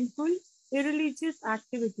in sinful, irreligious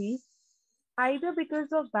activities, either because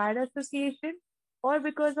of bad association or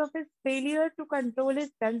because of his failure to control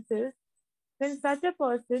his senses, then such a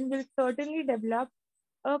person will certainly develop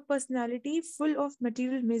a personality full of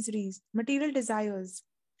material miseries, material desires.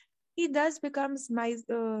 He thus becomes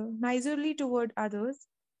miserly toward others,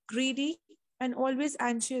 greedy, and always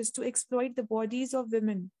anxious to exploit the bodies of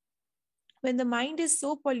women. When the mind is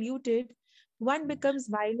so polluted, one becomes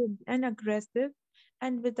violent and aggressive,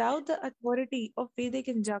 and without the authority of Vedic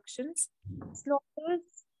injunctions, slaughters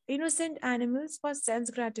innocent animals for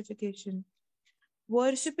sense gratification.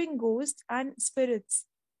 Worshipping ghosts and spirits,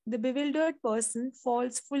 the bewildered person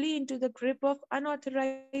falls fully into the grip of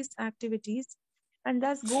unauthorized activities and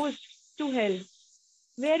thus goes to hell,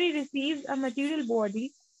 where he receives a material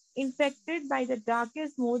body infected by the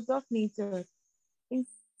darkest modes of nature. In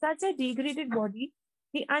such a degraded body,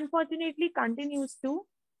 he unfortunately continues to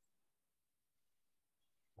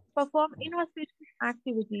perform inauspicious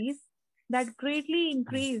activities that greatly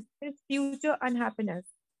increase his future unhappiness,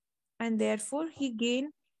 and therefore he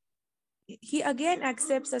again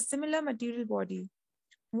accepts a similar material body.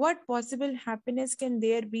 What possible happiness can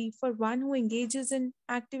there be for one who engages in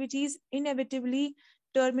activities inevitably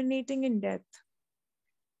terminating in death?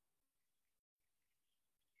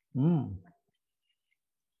 So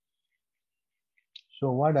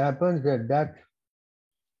what happens at that?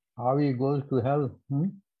 How he goes to hell?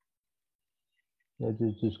 That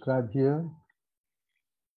is described here.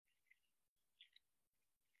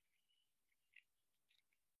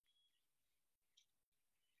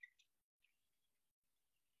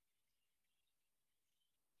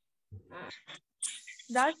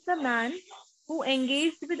 Thus, the man who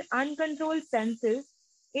engaged with uncontrolled senses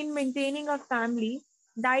in maintaining a family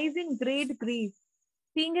dies in great grief.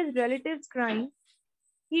 Seeing his relatives crying,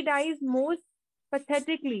 he dies most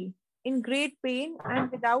pathetically, in great pain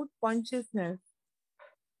and without consciousness.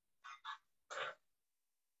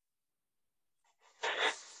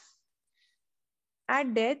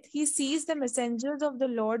 At death, he sees the messengers of the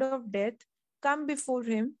Lord of Death come before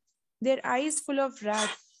him, their eyes full of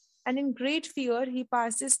wrath, and in great fear he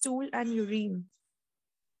passes stool and urine.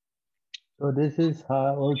 So this is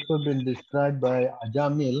also been described by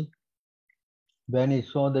Ajamil when he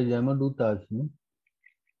saw the Yamadutas.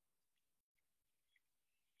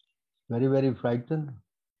 Very, very frightened.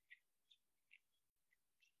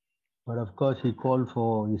 But of course, he called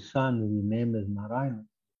for his son, his name is Narayana,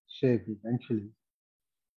 safe eventually.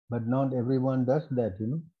 But not everyone does that,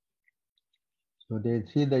 So they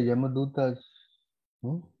see the Yamadutas.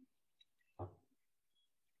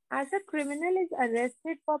 As a criminal is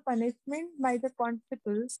arrested for punishment by the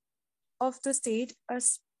constables of the state, a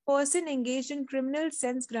person engaged in criminal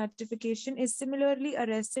sense gratification is similarly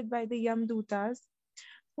arrested by the Yamdutas,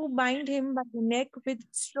 who bind him by the neck with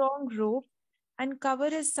strong rope and cover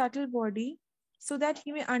his subtle body so that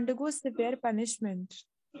he may undergo severe punishment.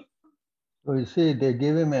 So you see, they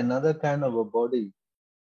give him another kind of a body.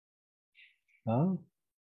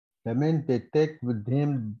 That means they take with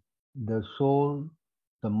him the soul,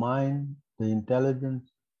 the mind, the intelligence,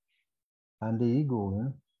 and the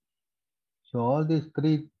ego. So all these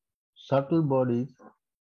three subtle bodies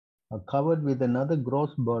are covered with another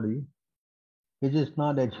gross body, which is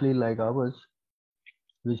not actually like ours,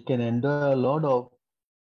 which can endure a lot of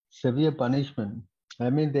severe punishment.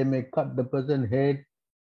 I mean, they may cut the person's head,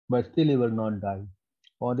 but still he will not die.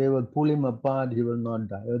 Or they will pull him apart, he will not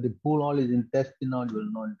die. Or they pull all his intestine out, he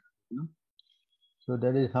will not die. So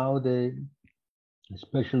that is how the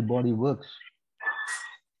special body works.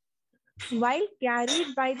 While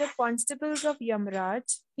carried by the constables of Yamraj,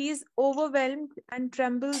 he is overwhelmed and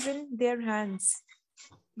trembles in their hands.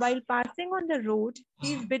 While passing on the road,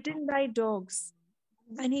 he is bitten by dogs,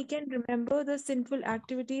 and he can remember the sinful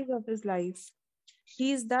activities of his life.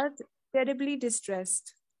 He is thus terribly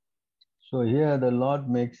distressed. So here the Lord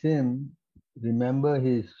makes him remember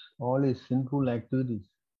all his sinful activities.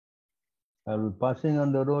 While passing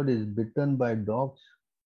on the road, is bitten by dogs,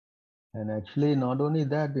 and actually not only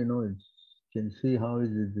that, you can see how it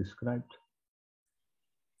is described.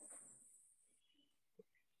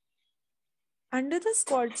 Under the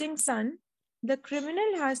scorching sun, the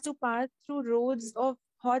criminal has to pass through roads of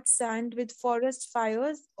hot sand with forest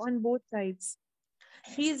fires on both sides.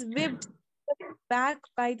 He is whipped back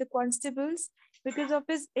by the constables because of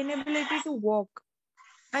his inability to walk,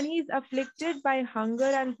 and he is afflicted by hunger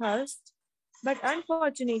and thirst. But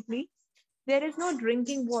unfortunately, there is no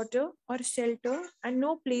drinking water or shelter and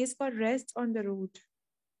no place for rest on the road.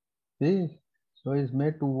 See, so he's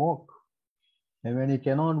made to walk. And when he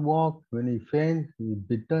cannot walk, when he faints, he is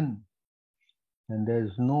bitten. And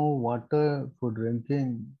there's no water for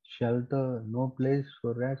drinking, shelter, no place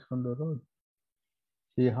for rest on the road.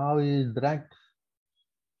 See how he is dragged.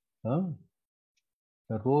 The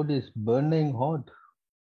road is burning hot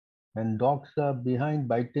and dogs are behind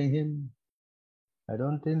biting him. I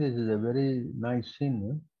don't think this is a very nice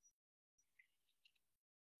scene.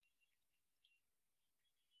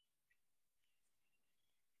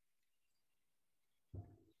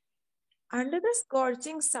 Under the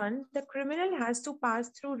scorching sun, the criminal has to pass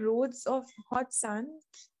through roads of hot sand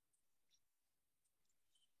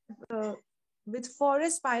with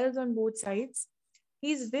forest fires on both sides.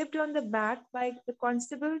 He is whipped on the back by the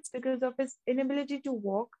constables because of his inability to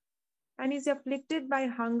walk, and is afflicted by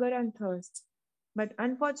hunger and thirst. But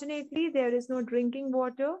unfortunately, there is no drinking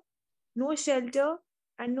water, no shelter,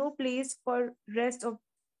 and no place for rest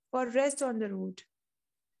on the road.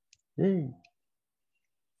 Hey,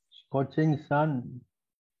 scorching sun,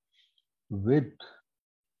 whipped,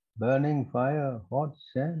 burning fire, hot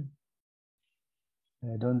sand.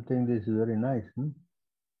 I don't think this is very nice.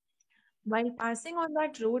 While passing on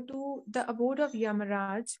that road to the abode of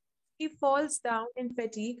Yamaraj, he falls down in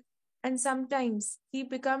fatigue, and sometimes he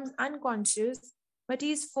becomes unconscious, but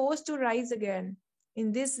he is forced to rise again.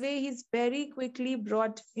 In this way, he is very quickly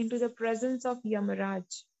brought into the presence of Yamaraj.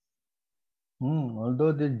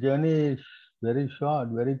 Although this journey is very short,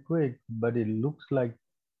 very quick, but it looks like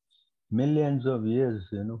millions of years,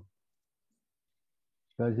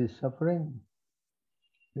 because he's suffering.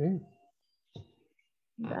 See?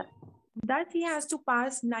 That he has to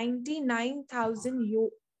pass 99,000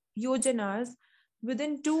 yojanas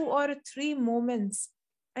within 2 or 3 moments.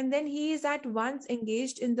 And then he is at once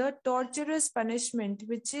engaged in the torturous punishment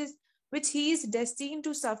which he is destined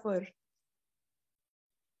to suffer.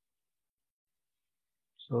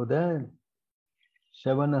 So then,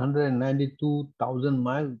 792,000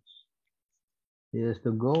 miles he has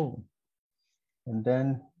to go. And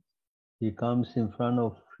then he comes in front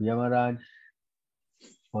of Yamaraj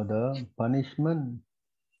for the punishment.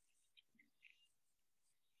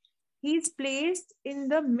 He is placed in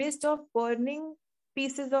the midst of burning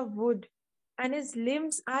pieces of wood, and his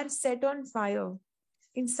limbs are set on fire.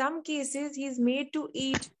 In some cases, he is made to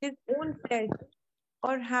eat his own flesh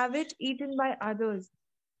or have it eaten by others.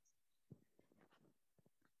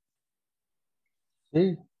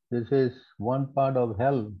 See, this is one part of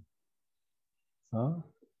hell.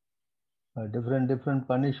 Different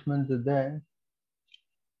punishments are there.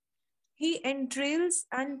 His entrails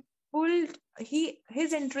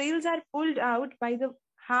are pulled out by the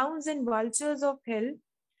hounds and vultures of hell,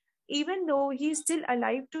 even though he is still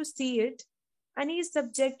alive to see it, and he is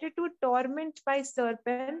subjected to torment by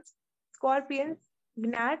serpents, scorpions,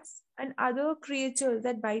 gnats, and other creatures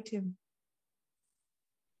that bite him.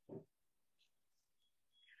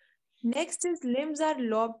 Next, his limbs are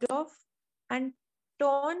lopped off and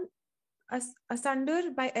torn asunder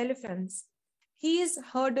by elephants. He is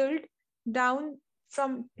hurled down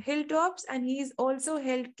from hilltops, and he is also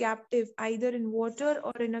held captive either in water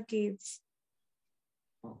or in a cave.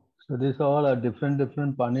 So these all are different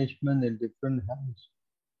punishment in different hells.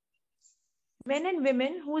 Men and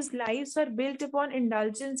women whose lives are built upon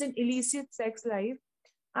indulgence in illicit sex life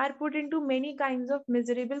are put into many kinds of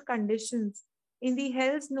miserable conditions in the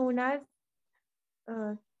hells known as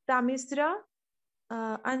Tamisra,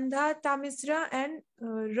 Andha Tamisra, and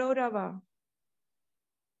Raurava.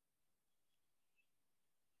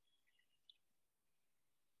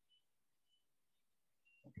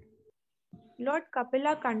 Lord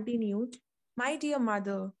Kapila continued, "My dear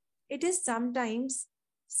mother, it is sometimes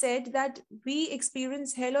said that we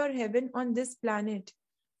experience hell or heaven on this planet,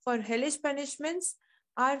 for hellish punishments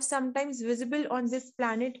are sometimes visible on this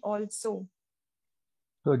planet also."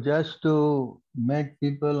 So just to make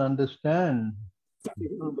people understand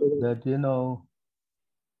that,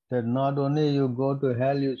 that not only you go to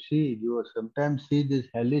hell, you sometimes see this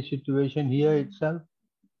hellish situation here itself.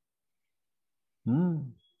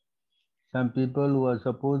 Some people who are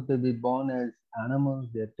supposed to be born as animals,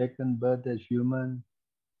 they're taken birth as human,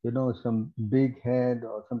 some big head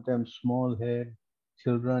or sometimes small head,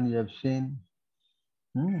 children you have seen.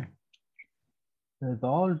 It's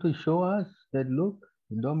all to show us that, look,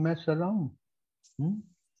 don't mess around.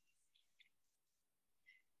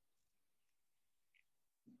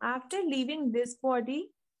 After leaving this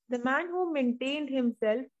body, the man who maintained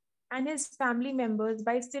himself and his family members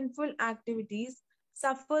by sinful activities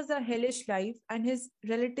suffers a hellish life, and his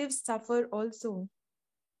relatives suffer also.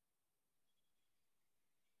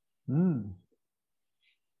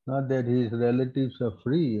 Not that his relatives are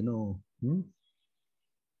free,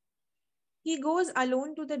 He goes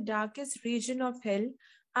alone to the darkest region of hell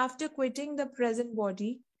after quitting the present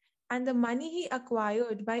body, and the money he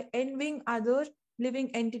acquired by envying other living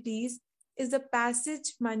entities is the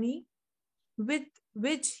passage money with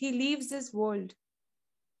which he leaves this world.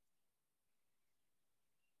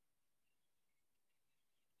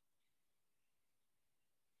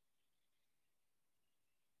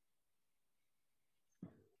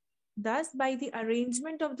 Thus, by the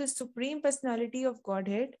arrangement of the Supreme Personality of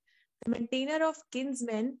Godhead, the maintainer of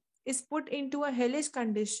kinsmen is put into a hellish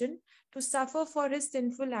condition to suffer for his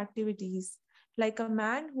sinful activities, like a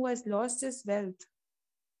man who has lost his wealth.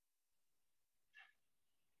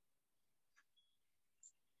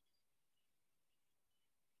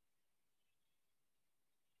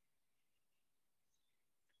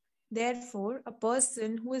 Therefore, a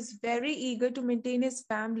person who is very eager to maintain his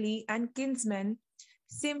family and kinsmen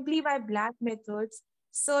simply by black methods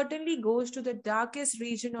certainly goes to the darkest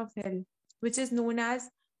region of hell, which is known as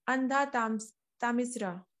Andha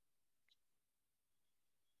Tamisra.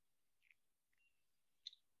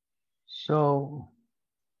 So,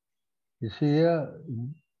 you see here,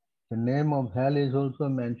 the name of hell is also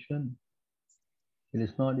mentioned. It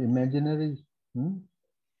is not imaginary.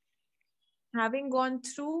 Having gone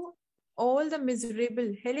through all the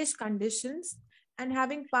miserable, hellish conditions and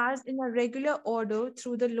having passed in a regular order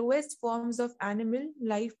through the lowest forms of animal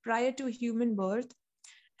life prior to human birth,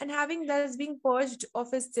 and having thus been purged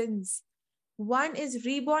of his sins, one is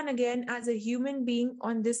reborn again as a human being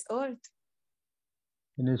on this earth.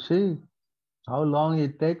 And you see how long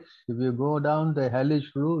it takes if you go down the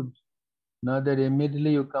hellish route, not that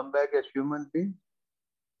immediately you come back as human being.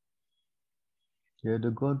 You have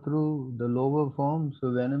to go through the lower forms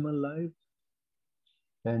of animal life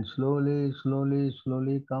and slowly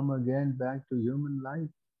come again back to human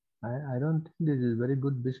life. I don't think this is very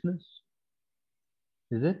good business.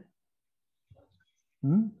 Is it?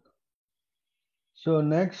 So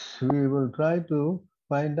next we will try to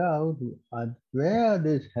find out where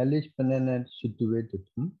this hellish planets situated.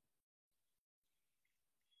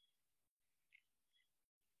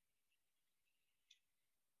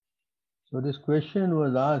 So this question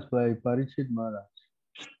was asked by Parikshit Maharaj.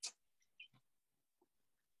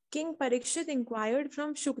 King Parikshit inquired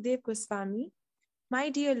from Shukdev Goswami, "My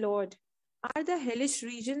dear Lord, are the hellish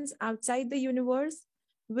regions outside the universe,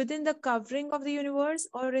 within the covering of the universe,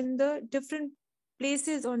 or in the different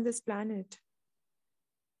places on this planet?"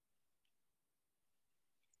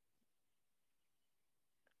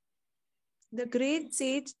 The great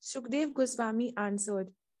sage Shukdev Goswami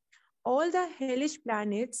answered, "All the hellish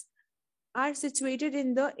planets are situated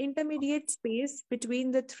in the intermediate space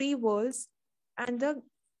between the three worlds and the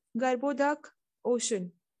Garbhodak ocean.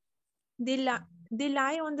 They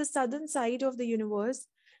lie on the southern side of the universe,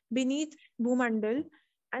 beneath Bhumandal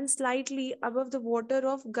and slightly above the water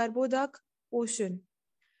of Garbhodak ocean.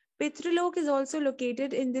 Pitralok is also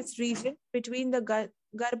located in this region between the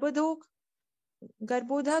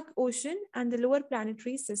Garbhodak ocean and the lower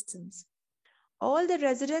planetary systems. All the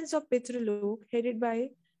residents of Pitralok, headed by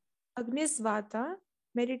Agnisvata,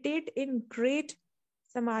 meditate in great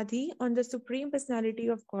samadhi on the Supreme Personality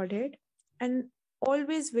of Godhead and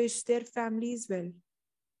always wish their families well.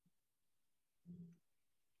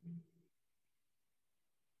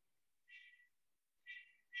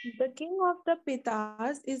 The king of the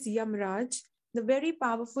Pitas is Yamraj, the very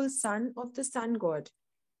powerful son of the sun god.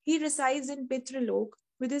 He resides in Pitralok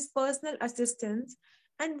with his personal assistants,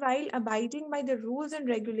 and while abiding by the rules and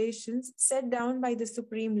regulations set down by the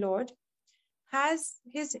Supreme Lord, has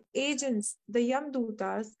his agents, the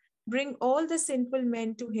Yamdutas, bring all the sinful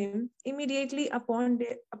men to him immediately upon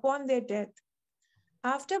their death.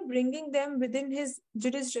 After bringing them within his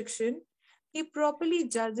jurisdiction, he properly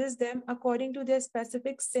judges them according to their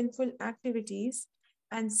specific sinful activities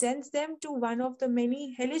and sends them to one of the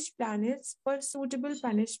many hellish planets for suitable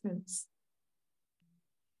punishments.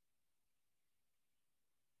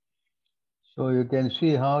 So you can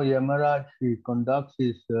see how Yamaraj conducts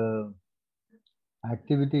his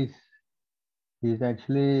activities. He is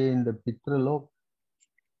actually in the Pitralok,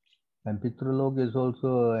 and Pitralok is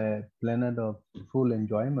also a planet of full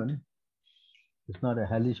enjoyment. It's not a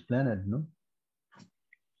hellish planet, no?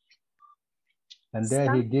 And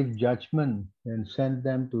there he gives judgment and sends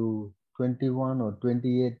them to 21 or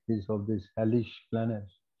 28 of these hellish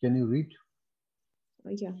planets. Can you read?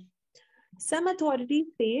 Yeah. Some authorities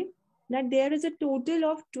say that there is a total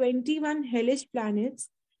of 21 hellish planets,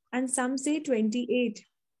 and some say 28.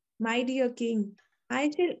 My dear king,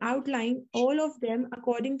 I shall outline all of them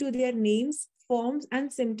according to their names, forms,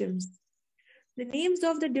 and symptoms. The names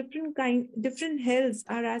of the different hells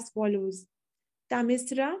are as follows: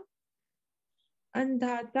 Tamisra,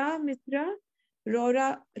 Andhata Misra,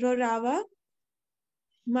 Rorava,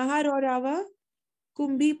 Maharorava,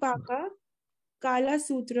 Kumbhipaka, Kala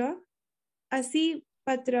Sutra, Asi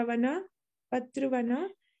Patravana,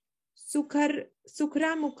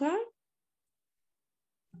 Sukhramukha,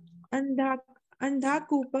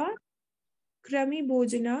 Andhakupa, Krami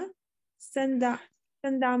Bhojana,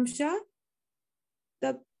 Sandamsha,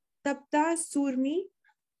 Tapta Surmi,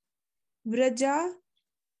 Vraja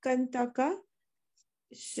Kantaka,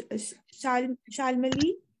 Shalmali,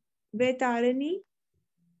 Vetarani,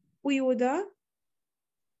 Puyoda,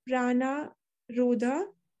 Prana Rodha,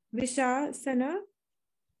 Vishasana,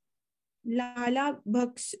 Lala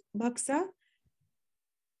Bhaksa,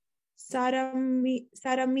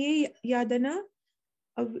 Saramye Yadana,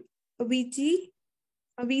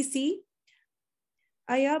 Avisi,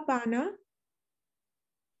 Ayapana,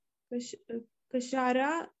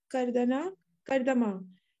 Kashara Kardama,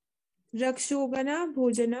 Rakshogana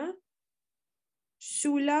Bhojana,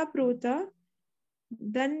 Shula Prota,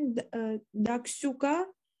 Dakshuka,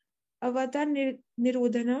 Avata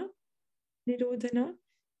Nirodhana,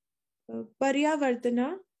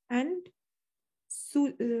 Paryavartana, and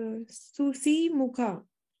Susi Mukha.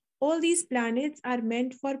 All these planets are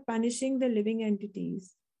meant for punishing the living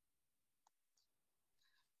entities.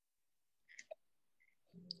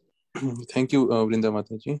 Thank you, Vrinda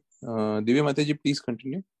Mataji. Divya Mataji, please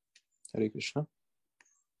continue. Hare Krishna.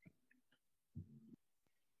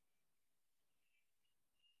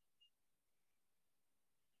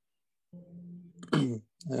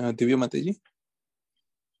 Divya Mataji.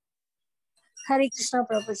 Hare Krishna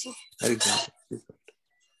Prabhuji. Hare Krishna.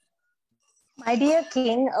 My dear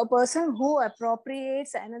king, a person who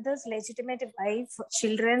appropriates another's legitimate wife,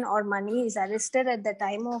 children, or money is arrested at the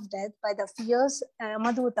time of death by the fierce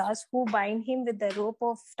Yamadutas who bind him with the rope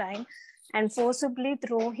of time and forcibly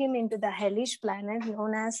throw him into the hellish planet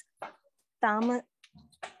known as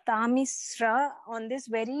Thamisra. On this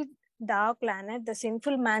very dark planet, the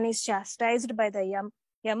sinful man is chastised by the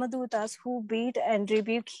Yamadutas who beat and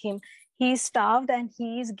rebuke him. He is starved and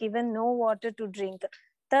he is given no water to drink.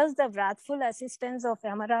 Thus, the wrathful assistants of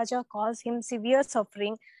Yamaraja cause him severe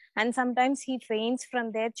suffering, and sometimes he faints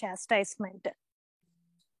from their chastisement.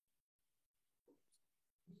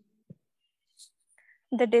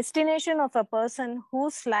 The destination of a person who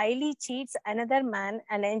slyly cheats another man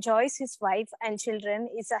and enjoys his wife and children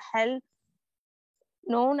is a hell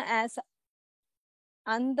known as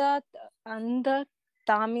Andhatamisra.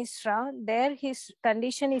 There, his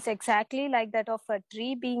condition is exactly like that of a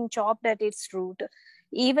tree being chopped at its root.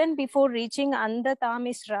 Even before reaching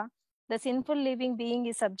Andhatamisra, the sinful living being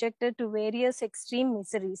is subjected to various extreme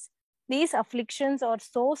miseries. These afflictions are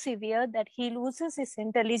so severe that he loses his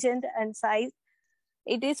intelligence and sight.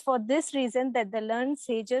 It is for this reason that the learned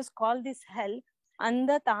sages call this hell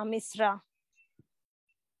Andhatamisra.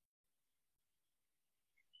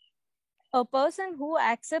 A person who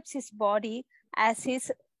accepts his body as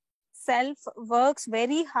his self works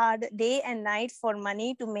very hard day and night for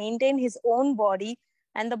money to maintain his own body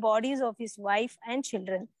and the bodies of his wife and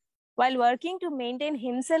children. While working to maintain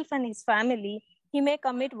himself and his family, he may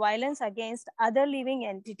commit violence against other living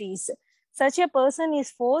entities. Such a person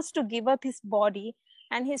is forced to give up his body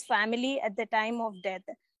and his family at the time of death.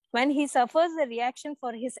 When he suffers the reaction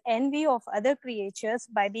for his envy of other creatures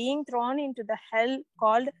by being thrown into the hell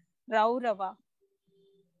called Raurava.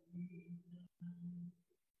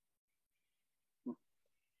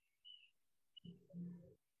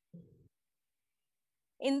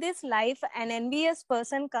 In this life, an envious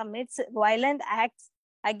person commits violent acts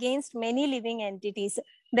against many living entities.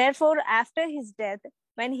 Therefore, after his death,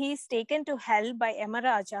 when he is taken to hell by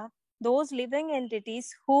Yamaraja, those living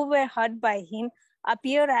entities who were hurt by him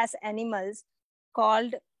appear as animals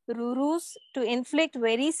called Rurus to inflict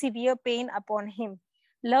very severe pain upon him.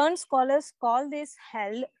 Learned scholars call this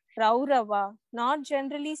hell Raurava. Not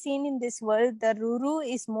generally seen in this world, the Ruru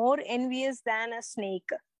is more envious than a snake.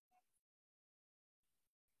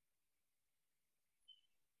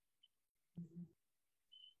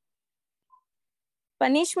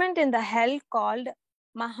 Punishment in the hell called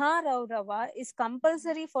Maharaurava is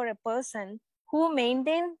compulsory for a person who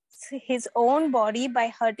maintains his own body by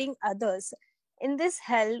hurting others. In this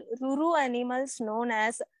hell, Ruru animals known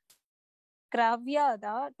as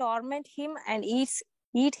Kravyada torment him and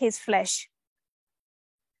eat his flesh.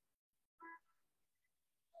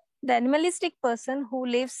 The animalistic person who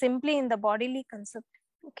lives simply in the bodily concept.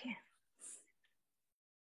 Okay.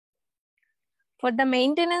 For the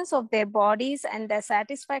maintenance of their bodies and the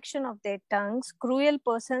satisfaction of their tongues, cruel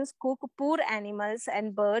persons cook poor animals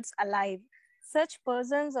and birds alive. Such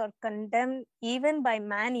persons are condemned even by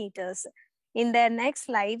man-eaters. In their next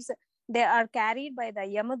lives, they are carried by the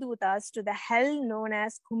Yamadutas to the hell known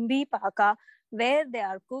as Kumbhipaka, where they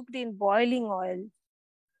are cooked in boiling oil.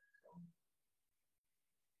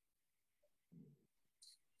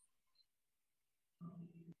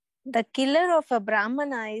 The killer of a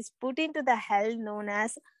Brahmana is put into the hell known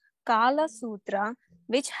as Kala Sutra,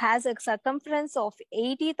 which has a circumference of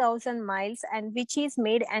 80,000 miles and which is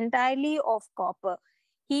made entirely of copper.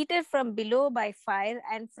 Heated from below by fire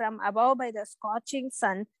and from above by the scorching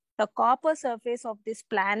sun, the copper surface of this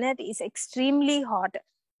planet is extremely hot.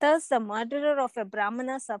 Thus, the murderer of a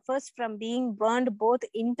Brahmana suffers from being burned both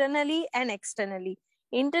internally and externally.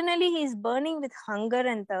 Internally, he is burning with hunger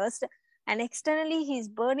and thirst, and externally he is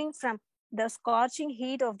burning from the scorching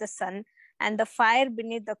heat of the sun and the fire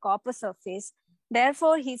beneath the copper surface.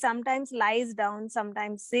 Therefore, he sometimes lies down,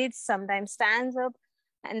 sometimes sits, sometimes stands up,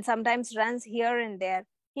 and sometimes runs here and there.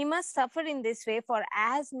 He must suffer in this way for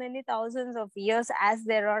as many thousands of years as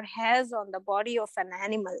there are hairs on the body of an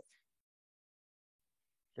animal.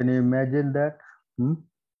 Can you imagine that?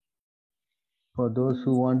 For those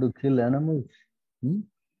who want to kill animals?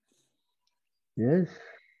 Yes.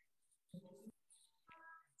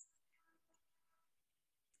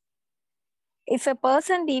 If a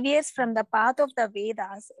person deviates from the path of the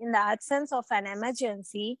Vedas in the absence of an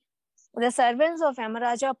emergency, The servants of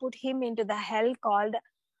Yamaraja put him into the hell called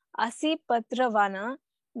Asipatravana,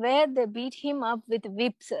 where they beat him up with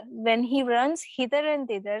whips. When he runs hither and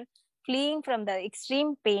thither, fleeing from the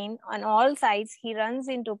extreme pain, on all sides he runs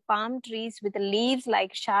into palm trees with leaves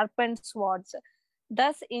like sharpened swords.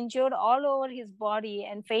 Thus injured all over his body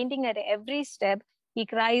and fainting at every step, he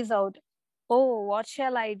cries out, "Oh, what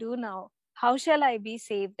shall I do now? How shall I be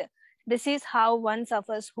saved?" This is how one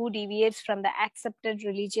suffers who deviates from the accepted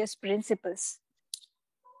religious principles.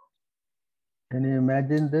 Can you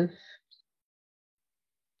imagine this?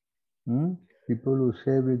 People who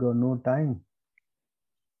say we got no time.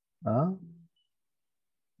 Huh?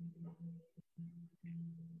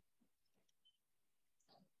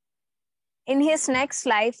 In his next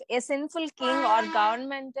life, a sinful king or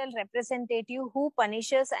governmental representative who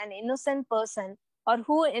punishes an innocent person or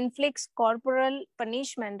who inflicts corporal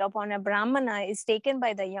punishment upon a Brahmana is taken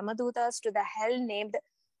by the Yamadutas to the hell named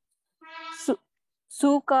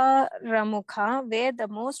Sukaramukha, where the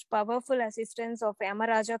most powerful assistants of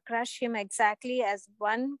Yamaraja crush him exactly as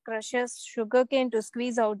one crushes sugarcane to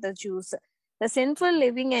squeeze out the juice. The sinful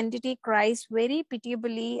living entity cries very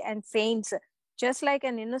pitiably and faints, just like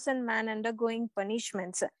an innocent man undergoing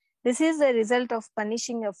punishments. This is the result of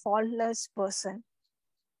punishing a faultless person.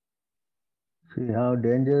 See how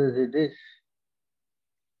dangerous it is.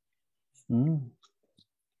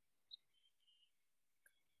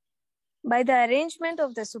 By the arrangement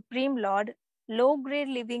of the Supreme Lord, low-grade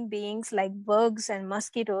living beings like bugs and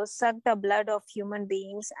mosquitoes suck the blood of human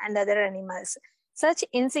beings and other animals. Such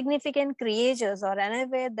insignificant creatures are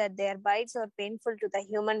unaware that their bites are painful to the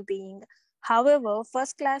human being. However,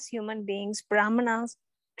 first-class human beings, Brahmanas,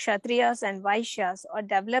 Kshatriyas, and Vaishyas are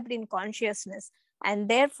developed in consciousness, and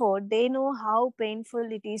therefore they know how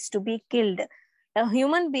painful it is to be killed. A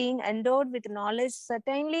human being endowed with knowledge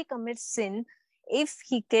certainly commits sin if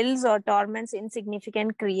he kills or torments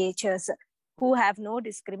insignificant creatures who have no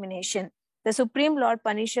discrimination. The Supreme Lord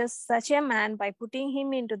punishes such a man by putting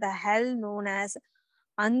him into the hell known as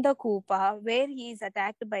Andhakupa, where he is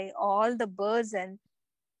attacked by all the birds and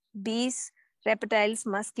bees, reptiles,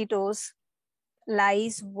 mosquitoes,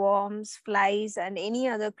 lice, worms, flies, and any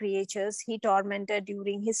other creatures he tormented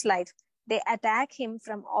during his life. They attack him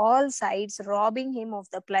from all sides, robbing him of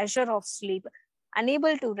the pleasure of sleep.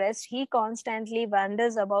 Unable to rest, he constantly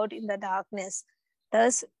wanders about in the darkness.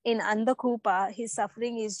 Thus, in Andhakupa, his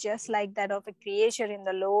suffering is just like that of a creature in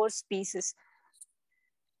the lower species.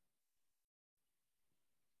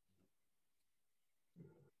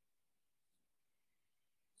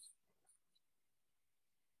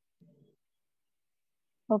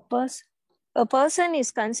 A person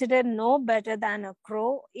is considered no better than a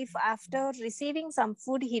crow if after receiving some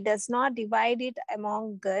food he does not divide it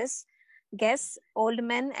among guests, old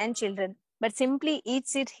men and children, but simply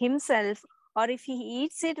eats it himself, or if he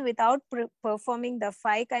eats it without performing the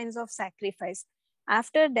 5 kinds of sacrifice.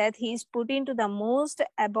 After death, he is put into the most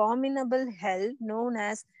abominable hell known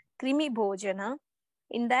as Krimi Bhojana.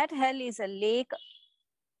 In that hell is a lake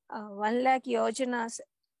 1 lakh yojanas,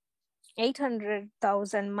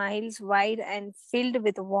 800,000 miles wide and filled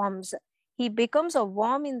with worms. He becomes a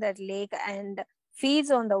worm in that lake and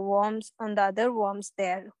feeds on the other worms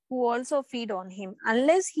there, who also feed on him.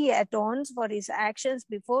 Unless he atones for his actions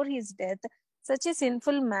before his death, such a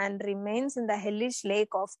sinful man remains in the hellish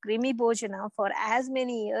lake of Krimi Bhojana for as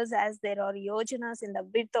many years as there are yojanas in the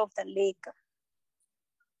width of the lake.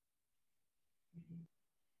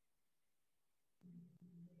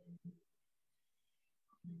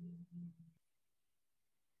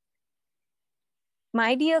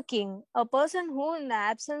 My dear king, a person who in the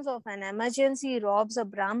absence of an emergency robs a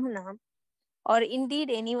Brahmana, or indeed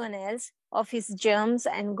anyone else, of his germs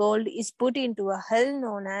and gold is put into a hell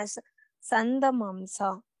known as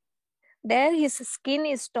Sandamamsa. There his skin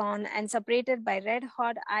is torn and separated by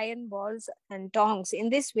red-hot iron balls and tongs. In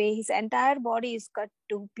this way, his entire body is cut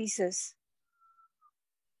to pieces.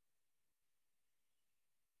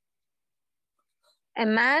 A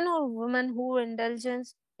man or woman who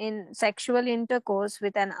indulges in sexual intercourse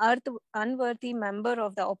with an unworthy member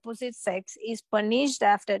of the opposite sex is punished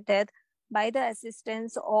after death by the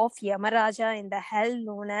assistance of Yamaraja in the hell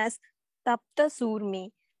known as Tapta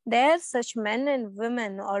Surmi. There such men and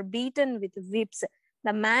women are beaten with whips.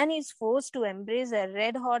 The man is forced to embrace a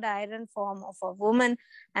red-hot iron form of a woman,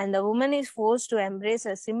 and the woman is forced to embrace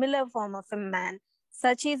a similar form of a man.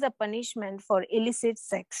 Such is the punishment for illicit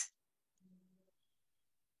sex.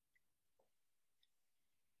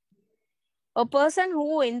 A person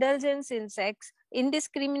who indulges in sex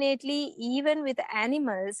indiscriminately, even with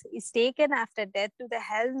animals, is taken after death to the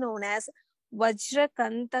hell known as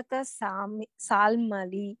Vajrakantaka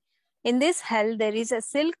Salmali, In this hell, there is a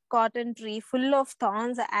silk cotton tree full of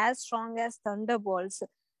thorns as strong as thunderbolts.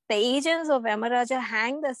 The agents of Yamaraja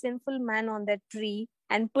hang the sinful man on that tree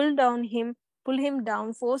and pull him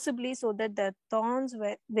down forcibly so that the thorns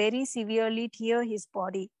very severely tear his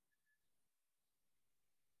body.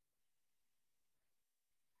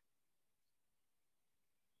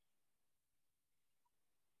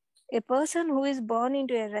 A person who is born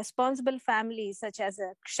into a responsible family, such as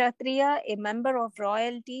a kshatriya, a member of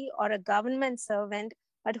royalty, or a government servant,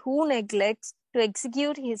 but who neglects to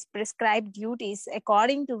execute his prescribed duties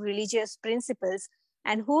according to religious principles,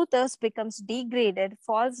 and who thus becomes degraded,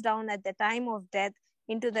 falls down at the time of death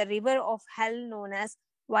into the river of hell known as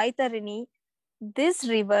Vaitarini. This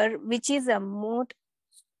river, which is a moat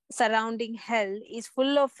surrounding hell, is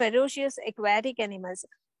full of ferocious aquatic animals.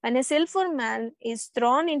 When a sinful man is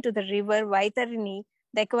thrown into the river Vaitarini,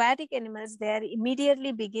 the aquatic animals there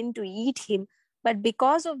immediately begin to eat him. But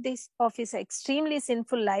because of his extremely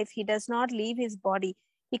sinful life, he does not leave his body.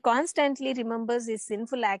 He constantly remembers his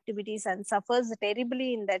sinful activities and suffers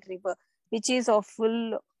terribly in that river, which is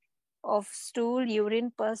full of stool,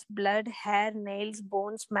 urine, pus, blood, hair, nails,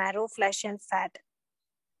 bones, marrow, flesh, and fat.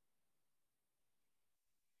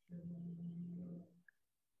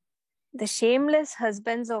 The shameless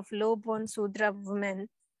husbands of low-born Sudra women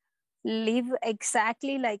live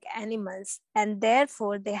exactly like animals, and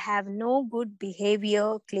therefore they have no good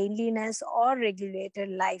behavior, cleanliness, or regulated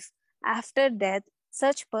life. After death,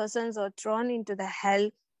 such persons are thrown into the hell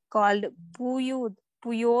called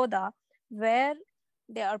Puyoda, where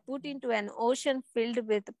they are put into an ocean filled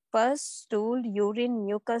with pus, stool, urine,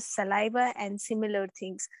 mucus, saliva, and similar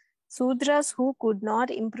things. Sudras who could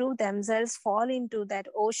not improve themselves fall into that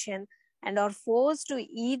ocean and are forced to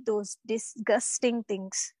eat those disgusting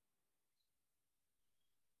things.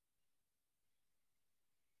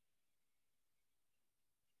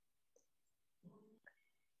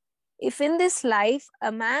 If in this life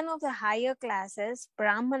a man of the higher classes,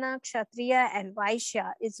 Brahmana, Kshatriya, and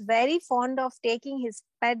Vaishya, is very fond of taking his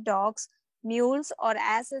pet dogs, mules, or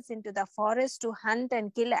asses into the forest to hunt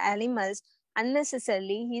and kill animals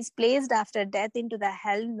unnecessarily, he is placed after death into the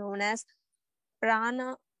hell known as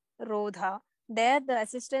Prana Rodha. There, the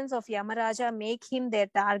assistants of Yamaraja make him their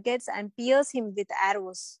targets and pierce him with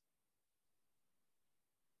arrows.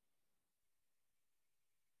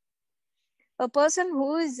 A person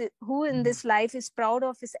who in this life is proud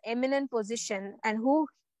of his eminent position and who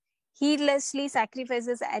heedlessly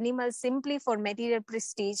sacrifices animals simply for material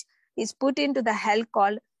prestige is put into the hell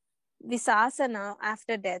called Visasana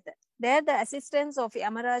after death. There, the assistants of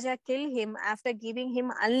Yamaraja kill him after giving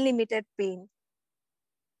him unlimited pain.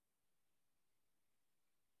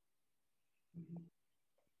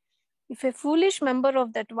 If a foolish member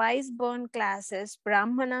of the twice-born classes,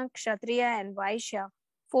 Brahmana, Kshatriya, and Vaishya,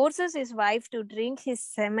 forces his wife to drink his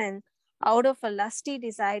semen out of a lusty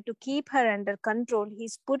desire to keep her under control, he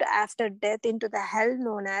is put after death into the hell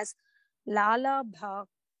known as Lala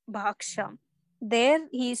Bhaksha. There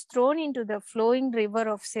he is thrown into the flowing river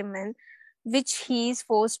of semen, which he is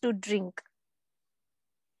forced to drink.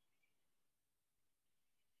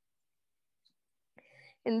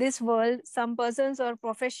 In this world, some persons are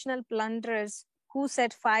professional plunderers who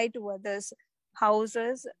set fire to others'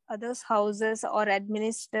 houses, or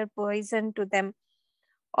administer poison to them.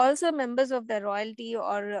 Also, members of the royalty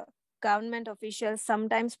or government officials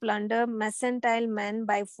sometimes plunder mercantile men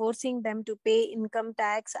by forcing them to pay income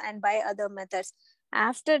tax and by other methods.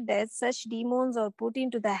 After death, such demons are put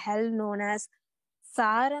into the hell known as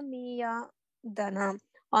Saramiya Dana.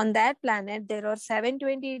 On that planet, there are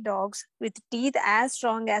 720 dogs with teeth as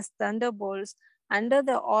strong as thunderbolts. Under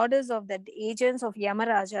the orders of the agents of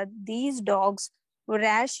Yamaraja, these dogs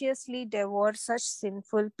voraciously devour such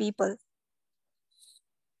sinful people.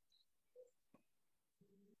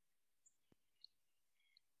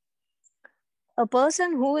 A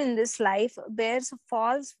person who in this life bears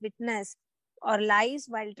false witness or lies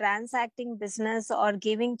while transacting business or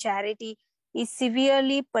giving charity is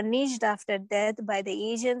severely punished after death by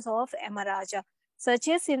the agents of Yamaraja. Such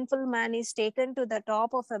a sinful man is taken to the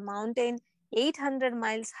top of a mountain 800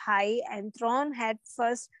 miles high and thrown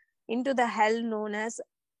headfirst into the hell known as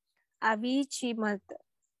Avichimat.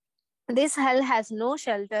 This hell has no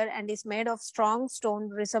shelter and is made of strong stone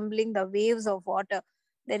resembling the waves of water.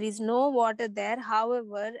 There is no water there,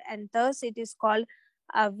 however, and thus it is called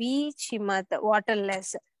Avichimat,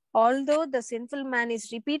 waterless. Although the sinful man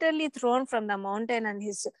is repeatedly thrown from the mountain and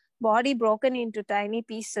his body broken into tiny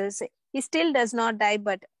pieces, he still does not die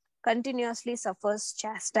but continuously suffers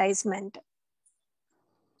chastisement.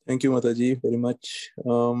 Thank you, Mataji, very much.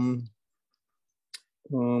 Gopeshwar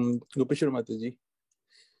Mataji.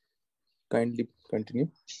 Kindly continue.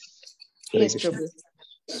 Yes, Prabhu.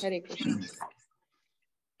 Hare Krishna.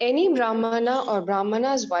 Any Brahmana or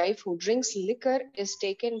Brahmana's wife who drinks liquor is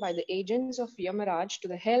taken by the agents of Yamaraj to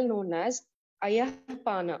the hell known as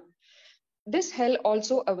Ayahpana. This hell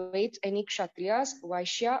also awaits any Kshatriyas,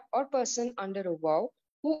 Vaishya, or person under a vow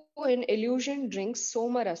who in illusion drinks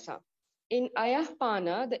Somarasa. In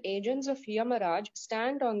Ayahpana, the agents of Yamaraj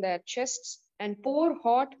stand on their chests and pour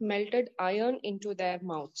hot melted iron into their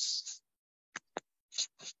mouths.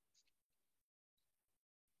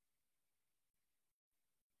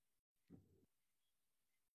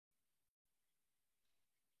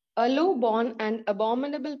 A low-born and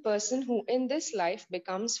abominable person who in this life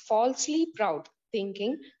becomes falsely proud,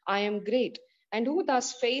 thinking, I am great, and who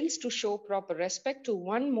thus fails to show proper respect to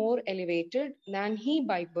one more elevated than he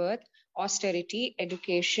by birth, austerity,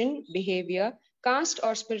 education, behavior, caste,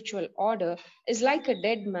 or spiritual order, is like a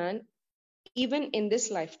dead man even in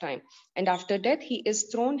this lifetime. And after death, he is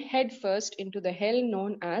thrown headfirst into the hell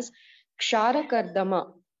known as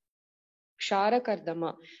Ksharakardama.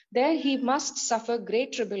 Ksharakardama. There he must suffer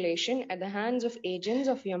great tribulation at the hands of agents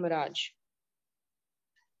of Yamaraj.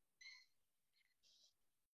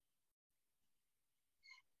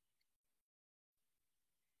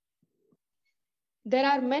 There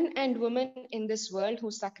are men and women in this world who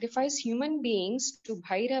sacrifice human beings to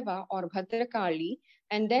Bhairava or Bhadrakali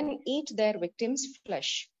and then eat their victims'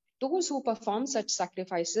 flesh. Those who perform such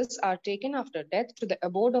sacrifices are taken after death to the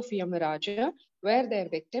abode of Yamaraja, where their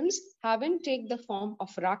victims, having taken the form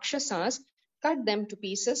of Rakshasas, cut them to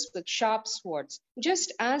pieces with sharp swords.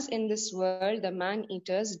 Just as in this world the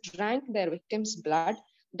man-eaters drank their victims' blood,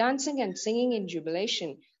 dancing and singing in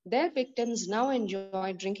jubilation, their victims now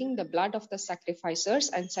enjoy drinking the blood of the sacrificers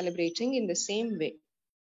and celebrating in the same way.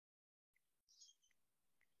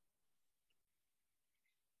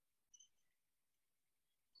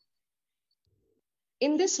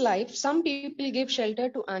 In this life, some people give shelter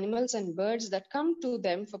to animals and birds that come to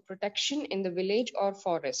them for protection in the village or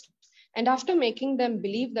forest. And after making them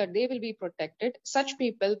believe that they will be protected, such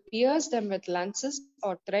people pierce them with lances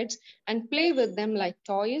or threads and play with them like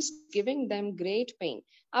toys, giving them great pain.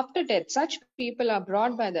 After death, such people are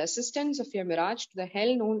brought by the assistance of Yamaraj to the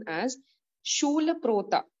hell known as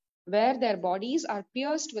Shulaprota, where their bodies are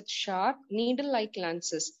pierced with sharp, needle-like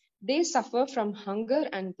lances. They suffer from hunger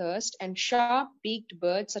and thirst, and sharp-beaked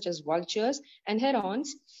birds such as vultures and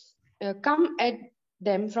herons come at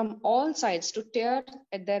them from all sides to tear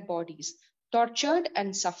at their bodies. Tortured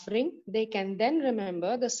and suffering, they can then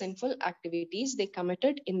remember the sinful activities they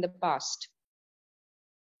committed in the past.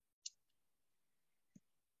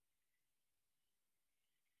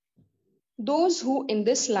 Those who in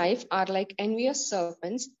this life are like envious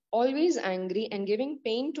serpents, always angry and giving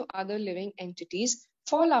pain to other living entities,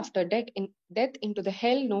 fall after death into the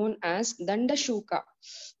hell known as Dandashuka.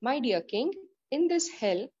 My dear king, in this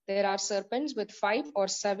hell there are serpents with 5 or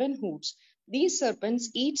 7 hooves. These serpents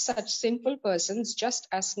eat such sinful persons just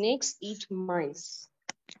as snakes eat mice.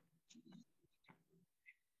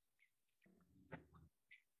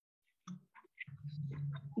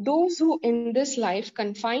 Those who in this life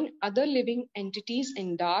confine other living entities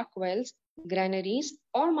in dark wells, granaries,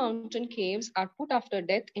 or mountain caves are put after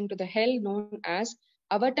death into the hell known as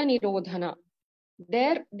Avatanirodhana.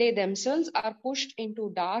 There they themselves are pushed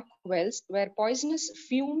into dark wells where poisonous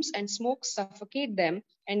fumes and smoke suffocate them,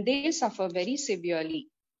 and they suffer very severely.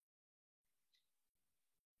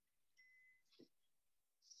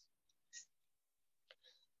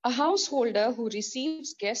 A householder who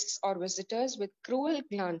receives guests or visitors with cruel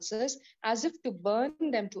glances as if to burn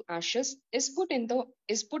them to ashes is put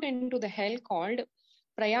into the hell called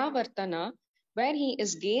Prayavartana, where he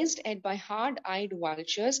is gazed at by hard-eyed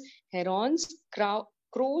vultures, herons,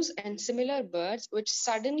 crows, and similar birds which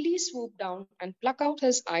suddenly swoop down and pluck out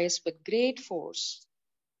his eyes with great force.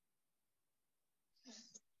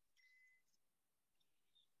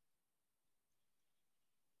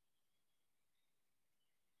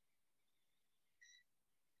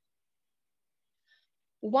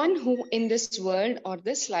 One who in this world or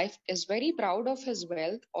this life is very proud of his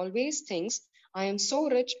wealth always thinks, I am so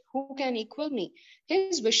rich, who can equal me?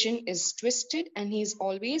 His vision is twisted and he is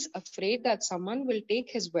always afraid that someone will take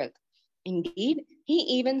his wealth. Indeed, he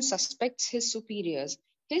even suspects his superiors.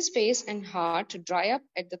 His face and heart dry up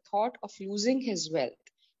at the thought of losing his wealth,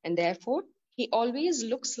 and therefore he always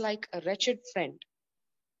looks like a wretched fiend.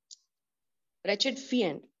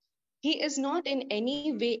 He is not in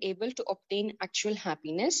any way able to obtain actual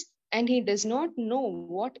happiness, and he does not know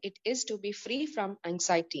what it is to be free from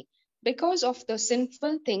anxiety. Because of the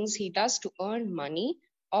sinful things he does to earn money,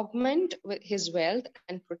 augment with his wealth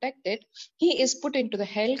and protect it, he is put into the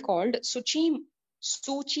hell called Suchi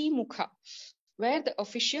Mukha, where the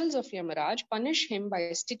officials of Yamaraj punish him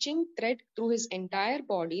by stitching thread through his entire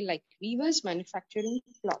body like weavers manufacturing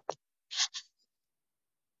cloth.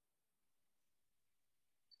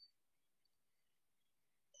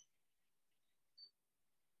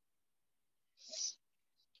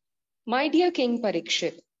 My dear King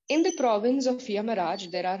Parikshit, in the province of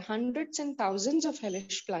Yamaraj, there are hundreds and thousands of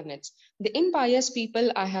hellish planets. The impious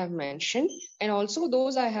people I have mentioned, and also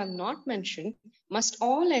those I have not mentioned, must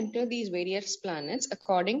all enter these various planets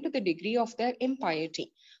according to the degree of their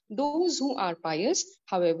impiety. Those who are pious,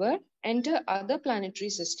 however, enter other planetary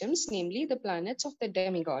systems, namely the planets of the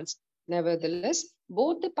demigods. Nevertheless,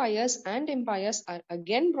 both the pious and impious are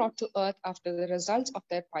again brought to earth after the results of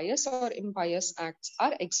their pious or impious acts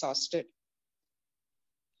are exhausted.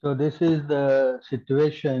 So this is the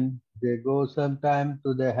situation. They go sometime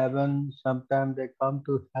to the heaven, sometime they come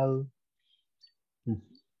to hell.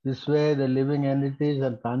 This way the living entities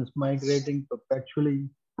are transmigrating perpetually.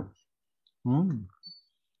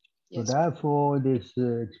 So therefore it is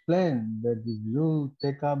explained that if you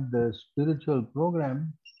take up the spiritual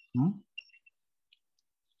program,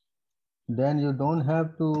 then you don't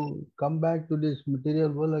have to come back to this material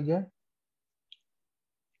world again.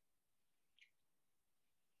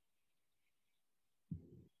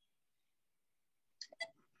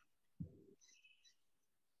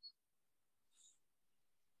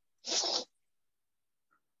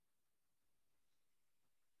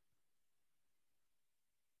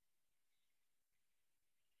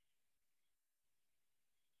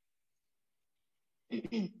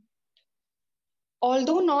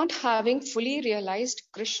 Although not having fully realized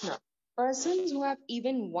Krishna, persons who have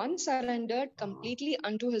even once surrendered completely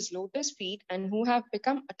unto his lotus feet and who have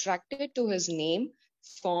become attracted to his name,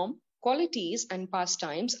 form, qualities, and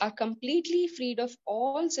pastimes are completely freed of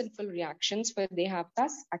all sinful reactions, for they have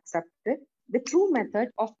thus accepted the true method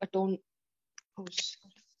of atonement.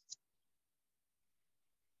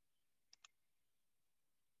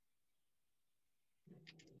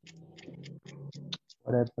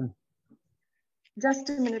 What happened? Just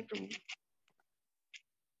a minute,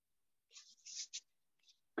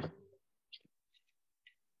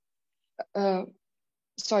 Prabhu.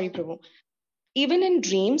 Sorry, Prabhu. Even in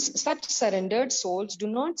dreams, such surrendered souls do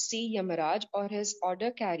not see Yamaraj or his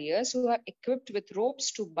order carriers who are equipped with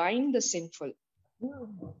ropes to bind the sinful.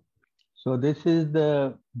 So this is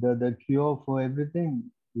the cure for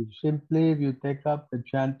everything. If you take up the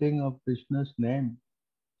chanting of Krishna's name,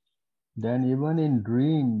 then even in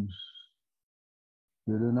dreams,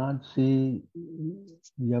 you do not see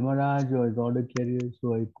Yamaraj or his order carriers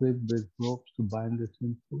who are equipped with ropes to bind the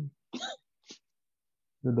sinful.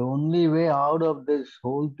 So the only way out of this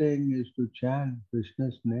whole thing is to chant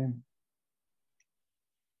Krishna's name.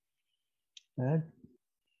 Right?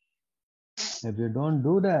 If you don't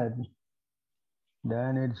do that,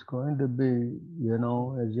 then it's going to be,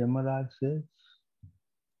 as Yamaraj says,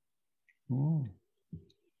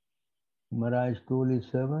 Yamaraj told his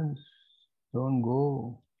servants, don't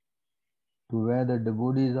go to where the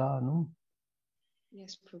devotees are, no?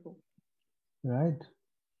 Yes, Prabhu. Right?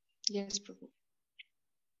 Yes, Prabhu.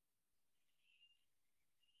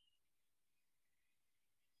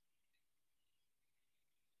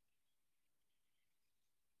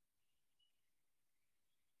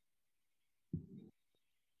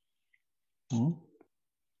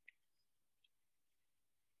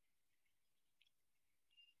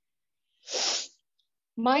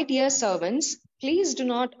 My dear servants, please do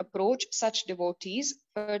not approach such devotees,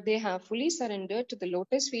 for they have fully surrendered to the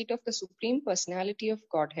lotus feet of the Supreme Personality of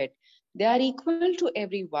Godhead. They are equal to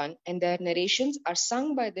everyone, and their narrations are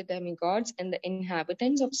sung by the demigods and the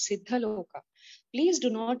inhabitants of Siddhaloka. Please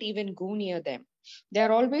do not even go near them. They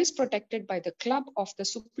are always protected by the club of the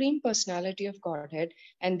Supreme Personality of Godhead,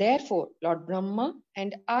 and therefore Lord Brahma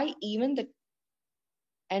and even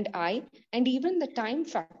the time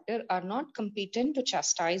factor are not competent to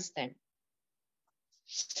chastise them.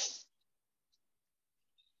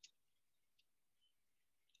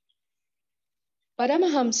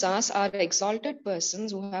 Paramahamsas are exalted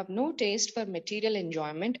persons who have no taste for material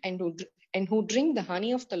enjoyment and who drink the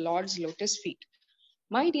honey of the Lord's lotus feet.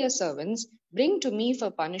 My dear servants, bring to me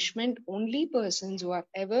for punishment only persons who are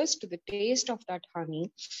averse to the taste of that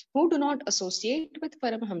honey, who do not associate with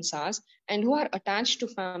Paramahamsas, and who are attached to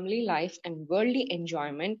family life and worldly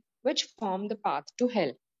enjoyment, which form the path to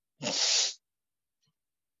hell.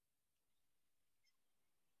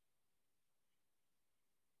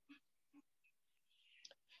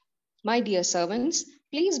 My dear servants,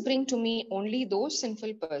 Please bring to me only those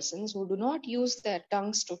sinful persons who do not use their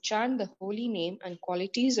tongues to chant the holy name and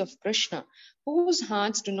qualities of Krishna, whose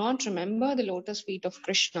hearts do not remember the lotus feet of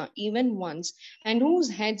Krishna even once, and whose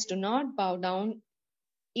heads do not bow down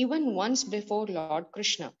even once before Lord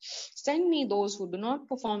Krishna. Send me those who do not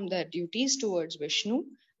perform their duties towards Vishnu,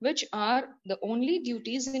 which are the only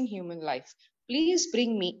duties in human life. Please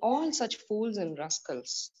bring me all such fools and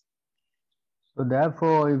rascals. So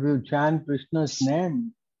therefore, if you chant Krishna's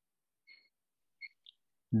name,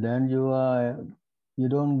 then you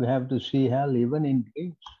don't have to see hell even in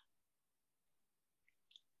dreams.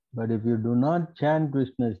 But if you do not chant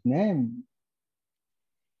Krishna's name,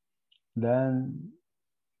 then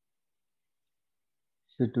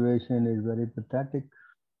situation is very pathetic.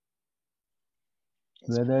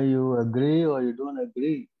 Whether you agree or you don't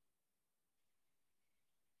agree,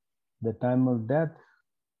 the time of death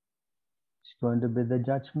is going to be the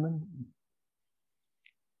judgment.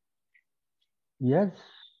 Yes?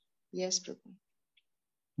 Yes, Prabhu.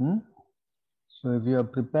 So if you are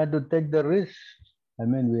prepared to take the risk, I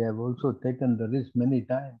mean, we have also taken the risk many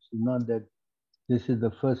times. It's not that this is the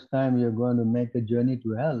first time you're going to make a journey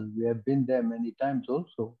to hell. We have been there many times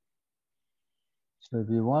also. So if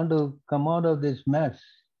you want to come out of this mess,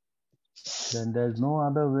 then there's no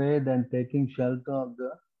other way than taking shelter of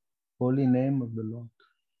the holy name of the Lord.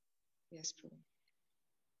 Yes, Prabhu.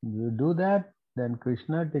 If you do that, then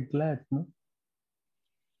Krishna declares, no?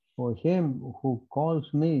 For him who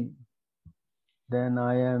calls me, then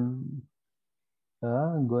I am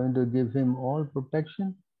going to give him all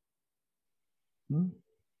protection.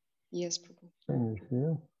 Yes, Prabhu. Thing is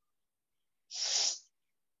here.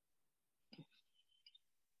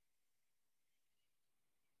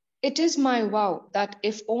 It is my vow that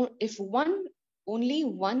if one only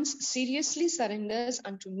once seriously surrenders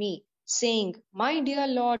unto me, saying, My dear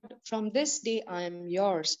Lord, from this day I am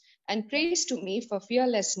yours, and prays to me for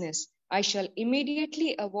fearlessness, I shall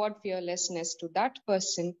immediately award fearlessness to that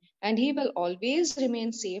person, and he will always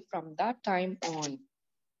remain safe from that time on.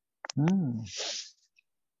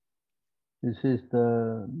 This is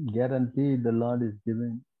the guarantee the Lord is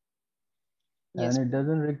giving. Yes. And it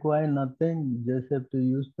doesn't require nothing. You just have to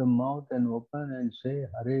use the mouth and open and say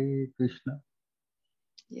Hare Krishna.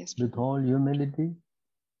 Yes, with all humility.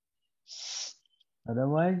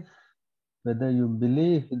 Otherwise, whether you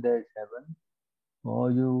believe there's heaven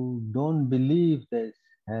or you don't believe there's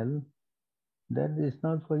hell, that is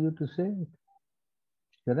not for you to say.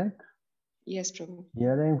 Correct? Yes, Prabhu.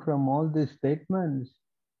 Hearing from all these statements,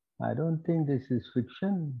 I don't think this is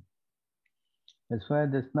fiction. That's why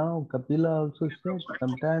just now Kapila also said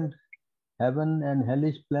sometimes heaven and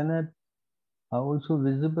hellish planet are also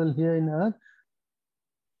visible here in earth.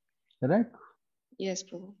 Correct? Yes,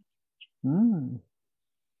 Prabhu.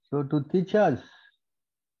 So to teach us,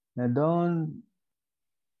 don't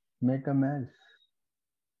make a mess.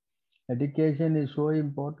 Education is so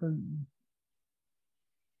important.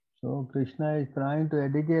 So Krishna is trying to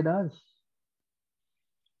educate us,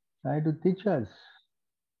 try to teach us.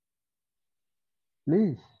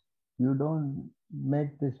 Please, you don't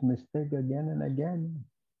make this mistake again and again.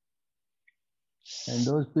 And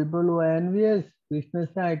those people who are envious, Krishna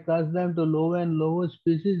said, I cast them to lower and lower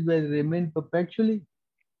species where they remain perpetually.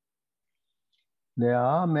 There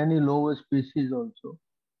are many lower species also.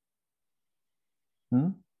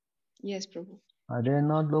 Yes, Prabhu. Are there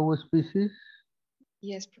not lower species?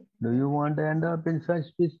 Yes, Prabhu. Do you want to end up in such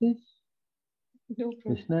species? No, Prabhu.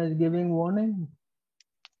 Krishna is giving warning.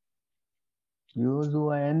 Those who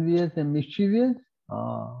are envious and mischievous,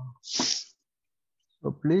 so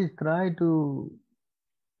please try to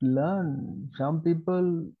learn. Some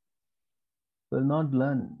people will not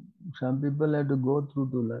learn. Some people have to go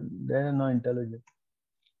through to learn. They are not intelligent.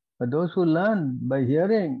 But those who learn by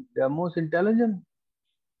hearing, they are most intelligent.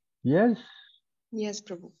 Yes? Yes,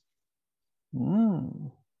 Prabhu.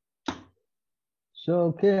 So,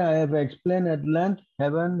 okay, I have explained at length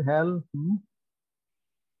heaven, hell.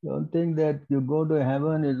 Don't think that you go to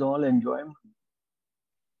heaven is all enjoyment.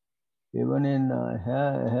 Even in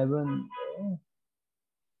heaven,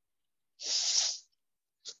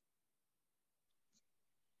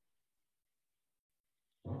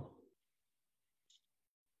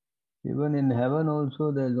 even in heaven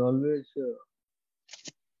also there's always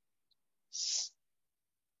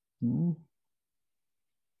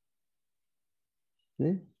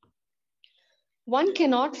see? One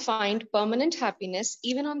cannot find permanent happiness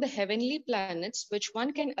even on the heavenly planets, which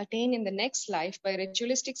one can attain in the next life by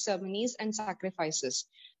ritualistic ceremonies and sacrifices.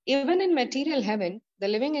 Even in material heaven, the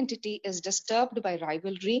living entity is disturbed by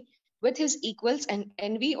rivalry, with his equals and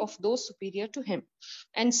envy of those superior to him.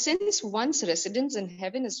 And since one's residence in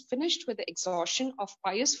heaven is finished with the exhaustion of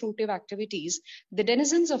pious fruitive activities, the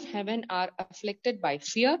denizens of heaven are afflicted by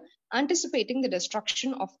fear, anticipating the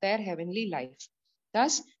destruction of their heavenly life.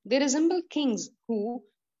 Thus, they resemble kings who,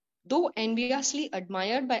 though enviously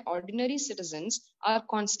admired by ordinary citizens, are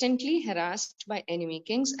constantly harassed by enemy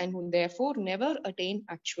kings and who therefore never attain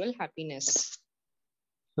actual happiness.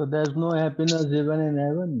 So there's no happiness even in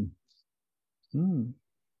heaven.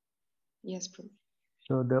 Yes, Prabhu.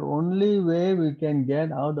 So the only way we can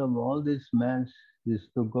get out of all this mess is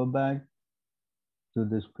to go back to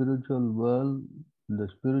the spiritual world. The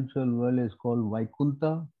spiritual world is called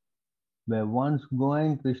Vaikuntha, where once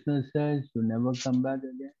going, Krishna says, you never come back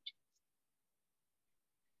again.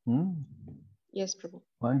 Yes, Prabhu.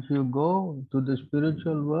 Once you go to the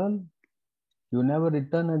spiritual world, you never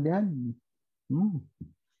return again.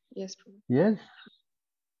 Yes, Prabhu. Yes.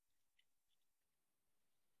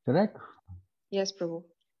 Correct? Yes, Prabhu.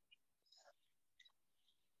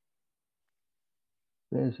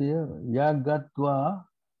 Says here, Yagatva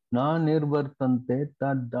na nirvartante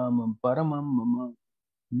taddhamam paramam mama.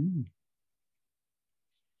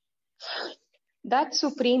 That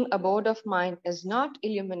supreme abode of mine is not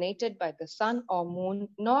illuminated by the sun or moon,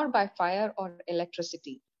 nor by fire or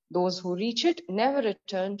electricity. Those who reach it never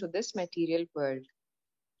return to this material world.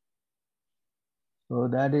 So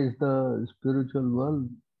that is the spiritual world.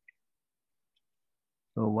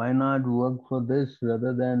 So why not work for this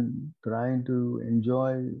rather than trying to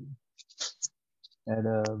enjoy at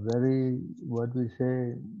a very, what we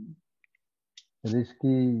say,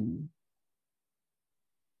 risky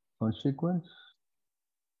consequence?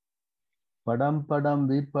 Padam padam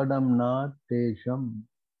vipadam na tesham.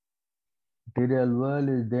 Material world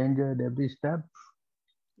is danger at every step.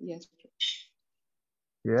 Yes, Prabhu.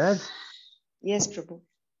 Yes. Yes, Prabhu.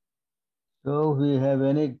 So if we have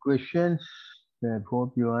any questions, I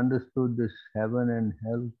hope you understood this heaven and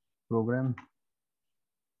hell program.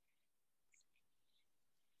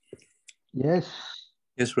 Yes.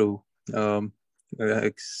 Yes, Prabhu.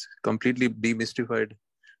 It's completely demystified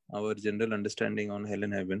our general understanding on hell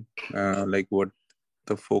and heaven, like what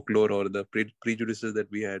the folklore or the prejudices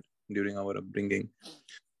that we had during our upbringing.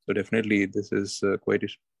 So definitely this is quite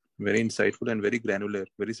very insightful and very granular,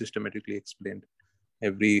 very systematically explained.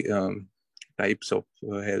 Every types of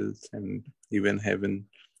health and even heaven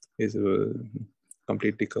is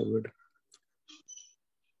completely covered.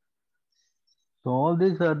 So all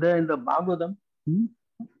these are there in the Bhagavatam.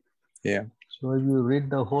 Yeah. So if you read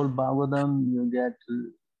the whole Bhagavatam, you get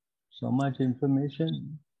so much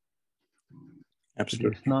information.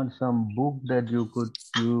 Absolutely. It's not some book that you could,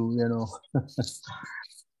 you know,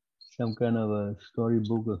 some kind of a story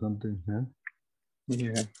book or something. Huh?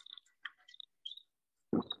 Yeah.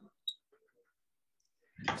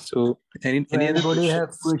 So any other anybody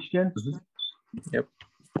have questions? Yep.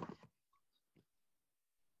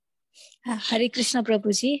 Hare Krishna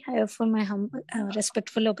Prabhuji, I offer my humble,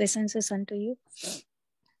 respectful obeisances unto you.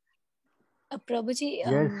 Prabhuji,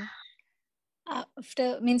 Yes.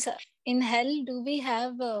 After means in hell, do we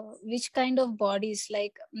have which kind of bodies,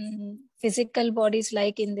 like physical bodies,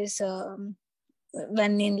 like in this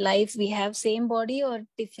when in life we have same body, or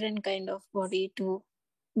different kind of body to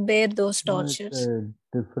bear those tortures?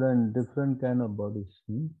 Different kind of bodies.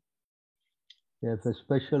 You have a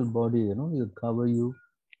special body, you cover you,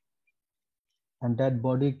 and that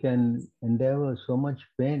body can endure so much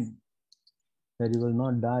pain that you will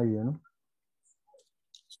not die,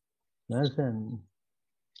 Yes, and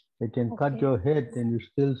they can cut your head and you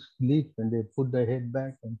still sleep, and they put the head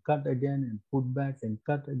back and cut again and put back and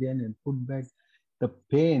cut again and put back. The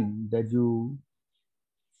pain that you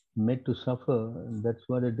made to suffer, that's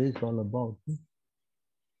what it is all about.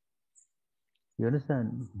 You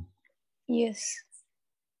understand? Yes.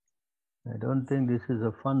 I don't think this is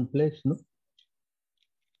a fun place, no?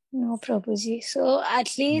 No, Prabhuji. So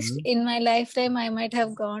at least in my lifetime, I might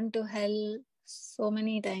have gone to hell so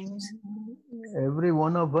many times. Every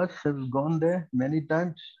one of us has gone there many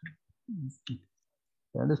times.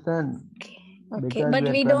 You understand? Okay. But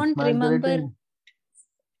we don't remember.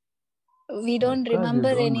 We don't remember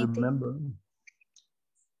anything. Remember.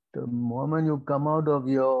 The moment you come out of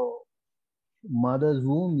your mother's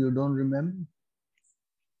womb, you don't remember.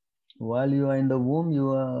 While you are in the womb,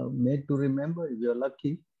 you are made to remember if you're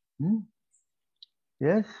lucky.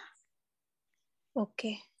 Yes?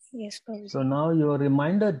 Okay. Yes, Prabhuji. So now you are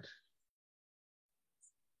reminded.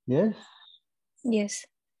 Yes? Yes.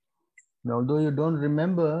 Although you don't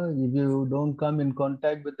remember, if you don't come in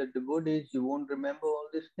contact with the devotees, you won't remember all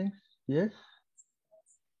these things. Yes?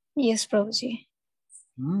 Yes, Prabhuji.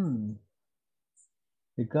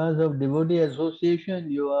 Because of devotee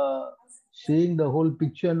association, you are seeing the whole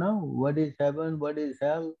picture now. What is heaven? What is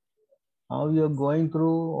hell? How you're going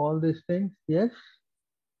through all these things? Yes?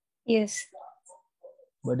 Yes.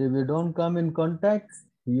 But if you don't come in contact,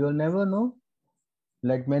 you'll never know.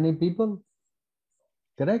 Like many people.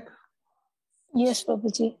 Correct? Yes,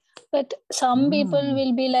 Prabhuji. But some people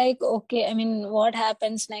will be like, okay, I mean, what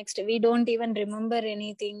happens next? We don't even remember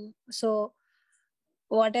anything. So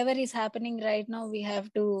whatever is happening right now, we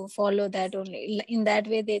have to follow that only. In that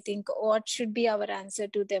way, they think, what should be our answer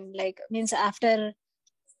to them? Like, means after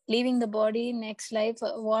leaving the body, next life,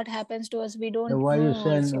 what happens to us? We don't Why know you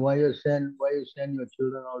send also. why you send your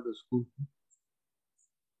children out to school?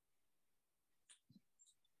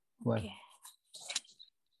 Why? Okay.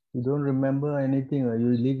 You don't remember anything, or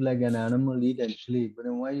you live like an animal, eat and sleep. But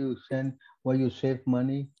then why you save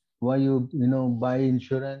money? Why you buy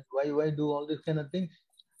insurance? Why do all these kind of things?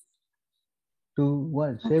 To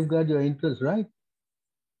what? Safeguard your interest, right?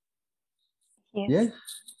 Yes?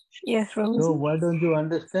 Yes, Prabhuji. So why don't you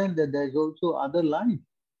understand that there's also other life?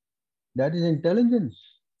 That is intelligence.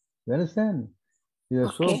 You understand? You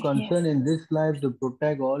are so concerned in this life to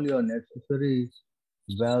protect all your necessary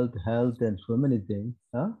wealth, health, and so many things.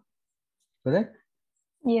 Huh? Correct?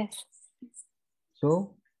 Yes.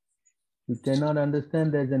 So you cannot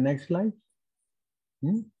understand there's a next life?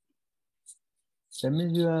 That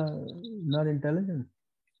means you are not intelligent.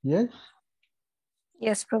 Yes?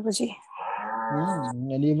 Yes, Prabhuji.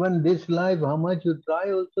 And even this life, how much you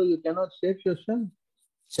try also, you cannot save yourself.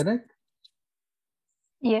 Correct?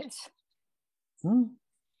 Yes.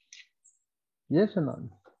 Yes or not?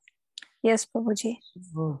 Yes, Prabhuji.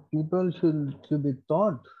 So people should be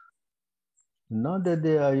taught. Not that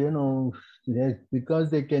they are, because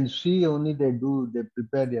they can see only they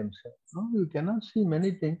prepare themselves. No, you cannot see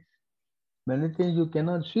many things. Many things you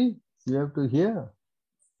cannot see. You have to hear.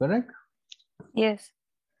 Correct? Yes.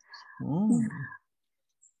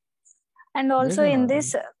 And also in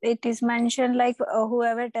this, it is mentioned like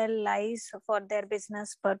whoever tell lies for their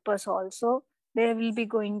business purpose also, they will be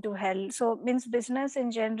going to hell. So means business in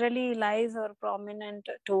generally lies are prominent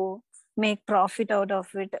to make profit out of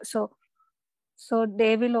it. So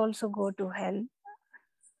they will also go to hell.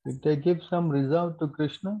 If they give some result to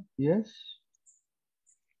Krishna, yes.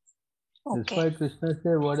 Okay. That's why Krishna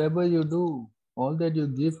said, whatever you do, all that you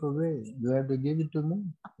give away, you have to give it to me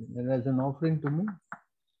as an offering to me.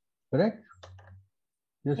 Correct?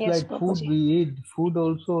 Just yes, like Prabhuji. food we eat, food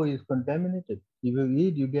also is contaminated. If you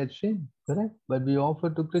eat, you get sin. Correct? But we offer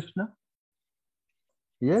to Krishna.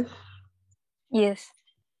 Yes? Yes.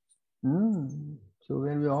 So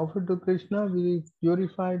when we offer to Krishna, we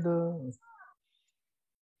purify the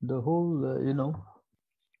whole,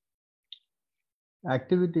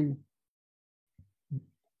 activity.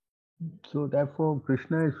 So therefore,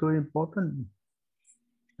 Krishna is so important.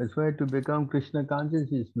 That's why to become Krishna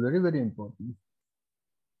conscious is very, very important.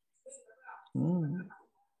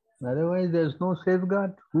 Otherwise, there's no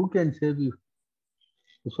safeguard. Who can save you?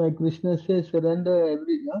 That's why Krishna says, surrender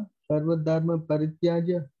Sarva Dharma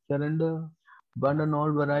Parityaja, surrender, abandon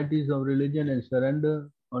all varieties of religion and surrender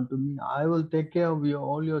unto me. I will take care of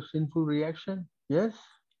all your sinful reaction. Yes?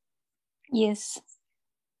 Yes.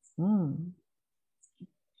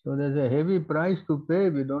 So there's a heavy price to pay.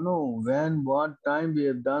 We don't know when, what time we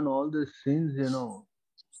have done all these sins,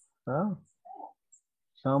 Huh?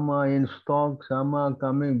 Some are in stock, some are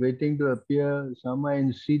coming, waiting to appear, some are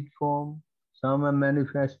in seed form, some are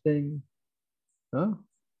manifesting. Huh?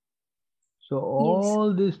 So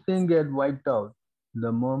all these things get wiped out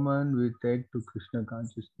the moment we take to Krishna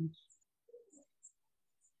consciousness.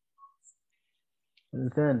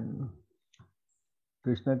 And then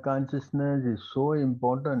Krishna consciousness is so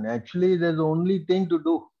important. Actually, there's only thing to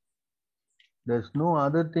do. There's no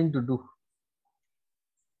other thing to do.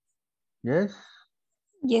 Yes?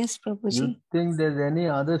 Yes, Prabhuji. You think there's any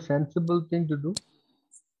other sensible thing to do?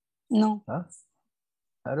 No. Huh?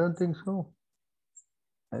 I don't think so.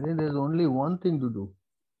 I think there's only one thing to do.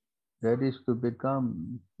 That is to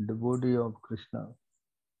become devotee of Krishna.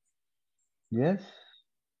 Yes?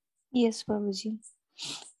 Yes, Prabhuji.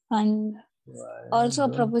 And also,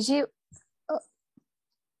 Prabhuji,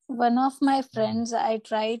 one of my friends, I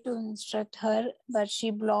tried to instruct her, but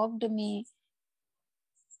she blocked me.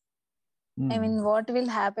 I mean, what will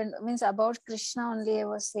happen? Means about Krishna only I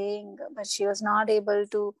was saying, but she was not able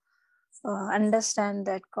to understand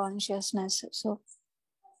that consciousness. So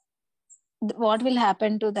what will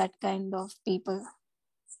happen to that kind of people?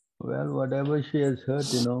 Well, whatever she has heard,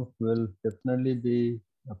 will definitely be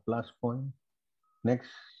a plus point. Next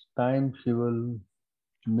time she will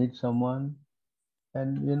meet someone,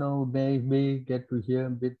 and maybe get to hear a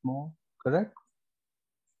bit more, correct?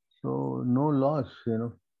 So no loss,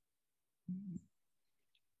 Can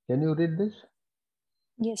you read this?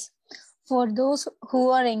 Yes. For those who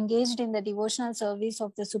are engaged in the devotional service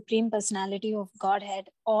of the Supreme Personality of Godhead,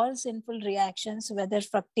 all sinful reactions, whether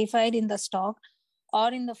fructified in the stalk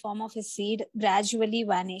or in the form of a seed, gradually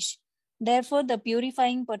vanish. Therefore, the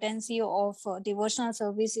purifying potency of devotional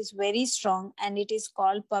service is very strong, and it is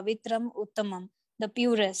called Pavitram Uttamam, the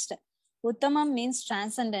purest. Uttamam means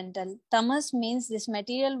transcendental. Tamas means this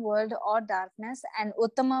material world or darkness, and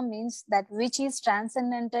Uttama means that which is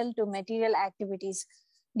transcendental to material activities.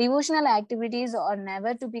 Devotional activities are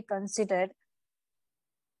never to be considered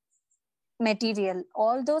material,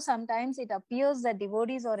 although sometimes it appears that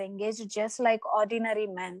devotees are engaged just like ordinary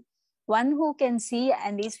men. One who can see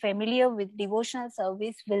and is familiar with devotional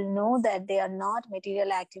service will know that they are not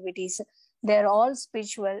material activities. They are all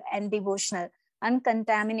spiritual and devotional,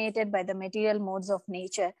 uncontaminated by the material modes of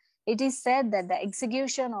nature. It is said that the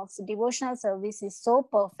execution of devotional service is so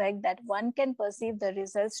perfect that one can perceive the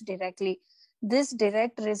results directly. This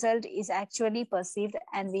direct result is actually perceived,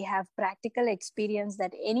 and we have practical experience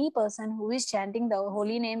that any person who is chanting the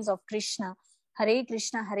holy names of Krishna, Hare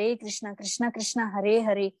Krishna, Krishna Krishna, Hare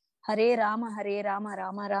Hare, Hare Rama,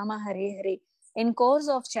 Rama Rama, Hare Hare, in course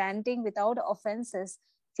of chanting without offenses,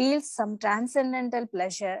 feels some transcendental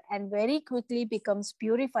pleasure and very quickly becomes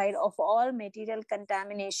purified of all material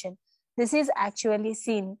contamination. This is actually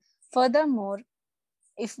seen. Furthermore,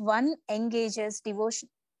 if one engages devotion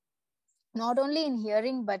not only in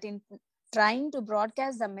hearing but in trying to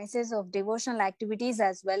broadcast the message of devotional activities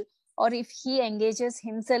as well, or if he engages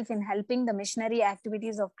himself in helping the missionary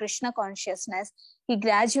activities of Krishna consciousness, he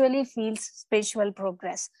gradually feels spiritual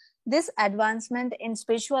progress. This advancement in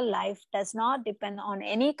spiritual life does not depend on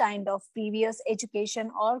any kind of previous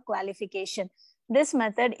education or qualification. This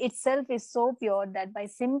method itself is so pure that by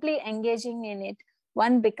simply engaging in it,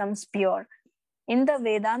 one becomes pure. In the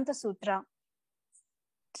Vedanta Sutra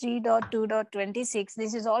 3.2.26,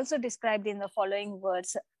 this is also described in the following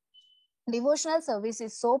words. Devotional service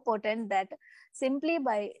is so potent that simply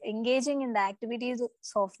by engaging in the activities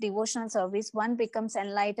of devotional service, one becomes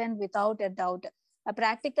enlightened without a doubt. A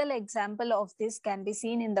practical example of this can be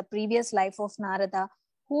seen in the previous life of Narada,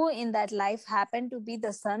 who in that life happened to be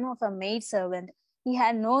the son of a maid servant. He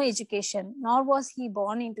had no education, nor was he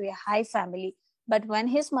born into a high family. But when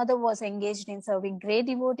his mother was engaged in serving great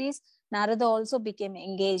devotees, Narada also became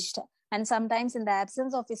engaged. And sometimes in the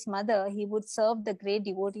absence of his mother, he would serve the great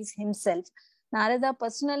devotees himself. Narada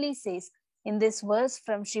personally says in this verse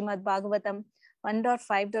from Srimad Bhagavatam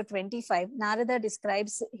 1.5.25, Narada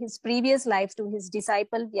describes his previous life to his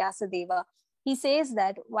disciple Vyasadeva. He says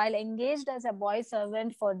that while engaged as a boy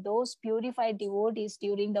servant for those purified devotees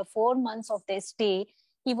during the 4 months of their stay,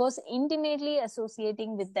 he was intimately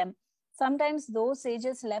associating with them. Sometimes those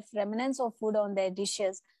sages left remnants of food on their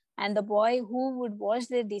dishes, and the boy who would wash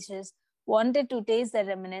their dishes wanted to taste the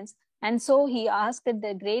remnants, and so he asked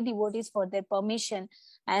the great devotees for their permission.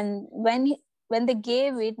 And when they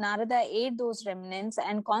gave it, Narada ate those remnants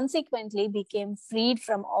and consequently became freed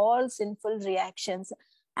from all sinful reactions.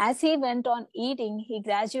 As he went on eating, he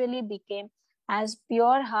gradually became as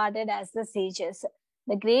pure-hearted as the sages.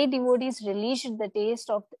 The great devotees relished the taste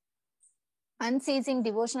of unceasing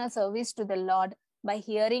devotional service to the Lord by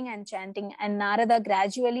hearing and chanting, and Narada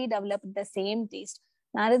gradually developed the same taste.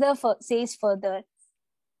 Narada says further.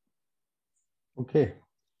 Okay.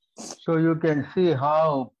 So you can see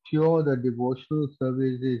how pure the devotional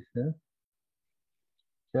service is.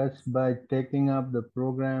 Just by taking up the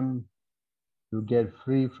program, you get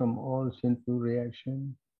free from all sinful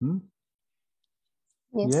reaction.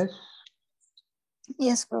 Yes. Yes.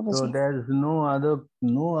 Yes, Prabhuji. So there's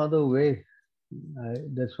no other way.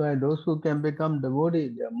 That's why those who can become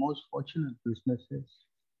devotees, they are most fortunate, Krishna says.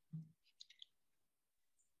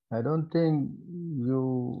 I don't think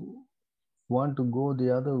you want to go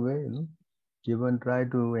the other way, even try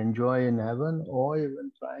to enjoy in heaven or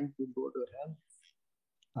even trying to go to hell.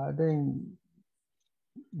 I think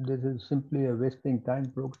this is simply a wasting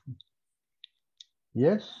time program.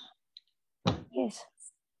 Yes? Yes.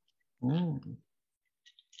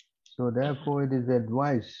 So therefore it is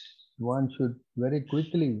advised one should very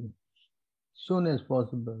quickly, soon as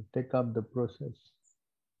possible, take up the process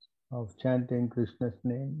of chanting Krishna's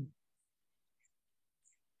name.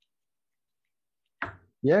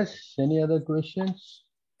 Yes, any other questions?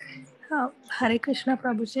 Hare Krishna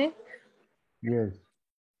Prabhuji. Yes.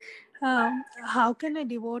 How can a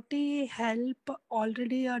devotee help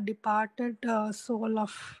already a departed soul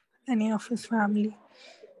of any of his family?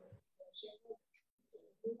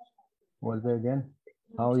 What's that again?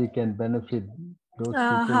 how you can benefit those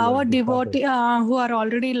people who How are a departed. devotee who are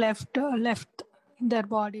already devoted, how a devotee who are already left their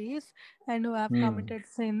bodies and who have committed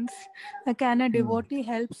sins, can a devotee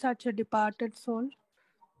help such a departed soul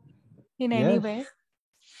in any Yes, way?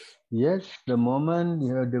 yes. The moment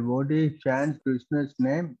your devotee chants Krishna's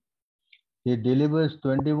name, he delivers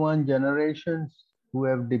 21 generations who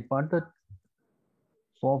have departed.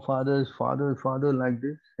 Forefathers, father like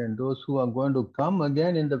this, and those who are going to come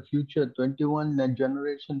again in the future, 21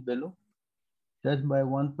 generation below, just by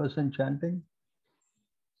one person chanting.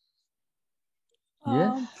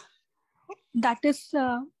 Yes. That is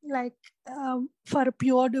for a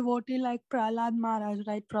pure devotee like Prahlad Maharaj,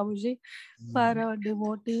 right, Prabhuji? For a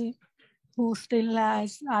devotee who still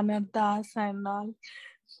has anardas and all,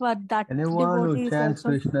 for that Anyone who devotee is chants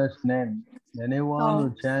also. Krishna's name, anyone Oh.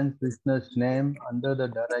 who chants Krishna's name under the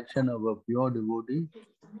direction of a pure devotee,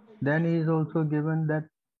 then he is also given that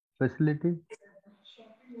facility.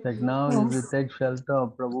 Like now, if you take shelter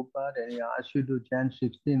of Prabhupada and he asks you to chant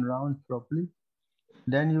 16 rounds properly,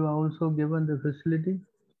 then you are also given the facility.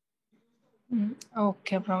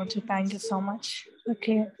 Okay, Prabhuji, thank you so much.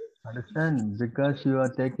 Okay. Understand? Because you are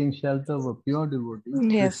taking shelter of a pure devotee,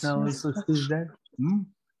 Yes. Krishna also sees that.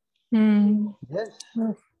 Yes.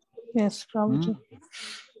 Yes, Prabhuji.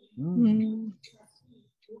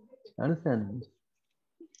 Understand?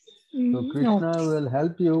 So Krishna will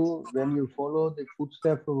help you when you follow the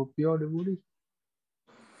footsteps of a pure devotee.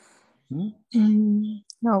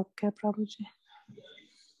 Okay, Prabhuji.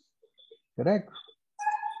 Correct?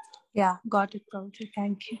 Yeah, got it, Prabhuji.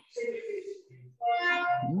 Thank you.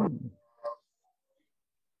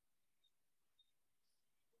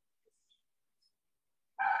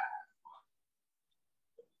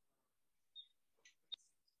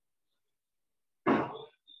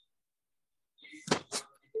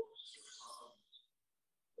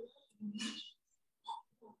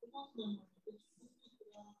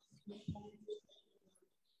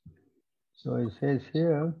 So it says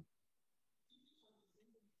here,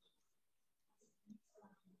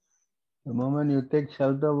 the moment you take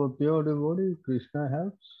shelter of a pure devotee, Krishna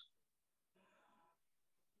helps.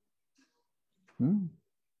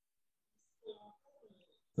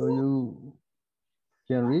 So you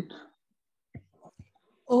can read.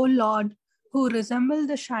 O Lord, who resemble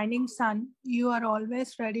the shining sun, you are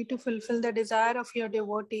always ready to fulfill the desire of your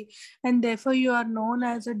devotee, and therefore you are known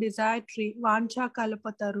as a desire tree, Vancha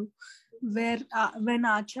Kalpataru, where when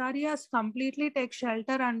acharyas completely take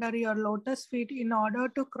shelter under your lotus feet in order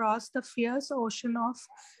to cross the fierce ocean of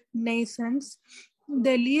nations,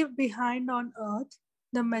 they leave behind on earth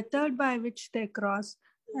the method by which they cross,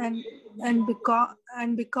 and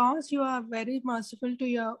because you are very merciful to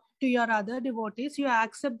your other devotees, you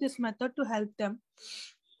accept this method to help them.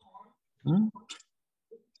 You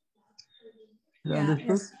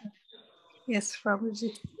understood? Yes,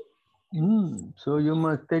 Prabhuji. So you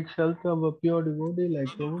must take shelter of a pure devotee like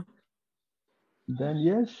Prabhu. Then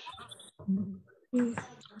yes,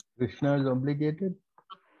 Krishna is obligated.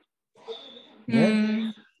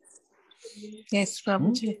 Yes. Yes,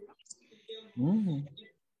 Prabhuji.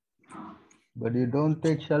 But you don't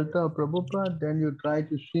take shelter of Prabhupada, then you try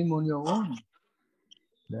to swim on your own.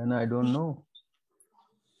 Then I don't know.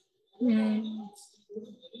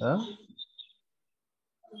 Huh?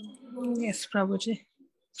 Yes, Prabhuji.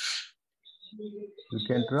 You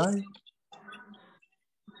can try.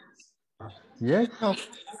 Yes? Oh,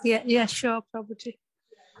 yeah, sure, Prabhuji.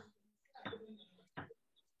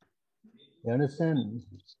 You understand?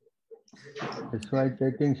 That's why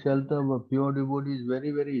taking shelter of a pure devotee is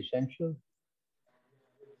very, very essential.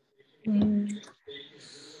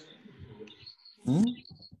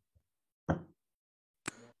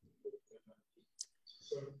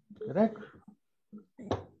 Correct?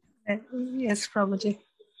 Yes, Prabhuji.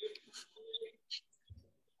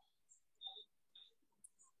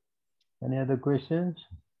 Any other questions?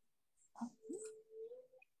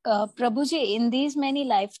 Prabhuji, in these many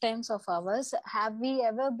lifetimes of ours, have we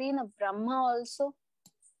ever been a Brahma also?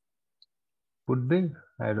 Could be.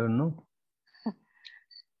 I don't know.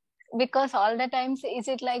 Because all the times, is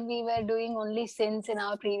it like we were doing only sins in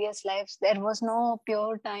our previous lives? There was no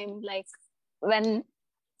pure time, like when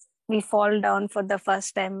we fall down for the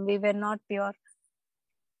first time, we were not pure.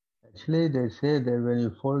 Actually, they say that when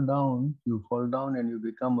you fall down and you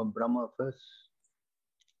become a Brahma first.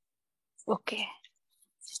 Okay.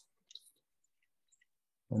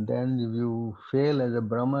 And then if you fail as a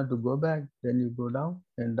Brahma to go back, then you go down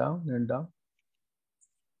and down and down.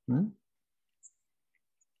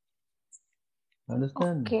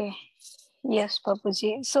 Understand? Okay. Yes,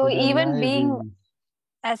 Prabhuji. So Today even life being...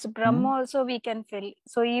 As Brahma also we can feel.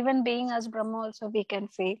 So even being as Brahma also we can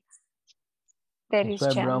feel. There is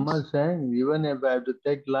That's why chance. Brahma is saying, even if I have to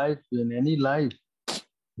take life in any life,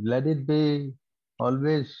 let it be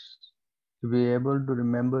always to be able to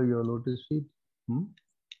remember your lotus feet.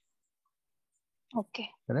 Okay.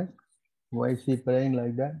 Correct? Why is he praying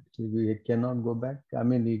like that? He cannot go back. I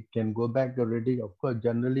mean, he can go back already. Of course,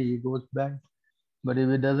 generally he goes back. But if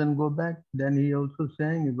he doesn't go back, then he also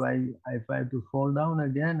saying, if I have to fall down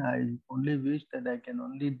again, I only wish that I can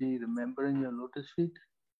only be remembering your lotus feet.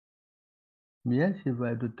 Yes, if I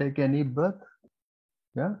have to take any birth,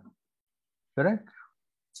 yeah, correct?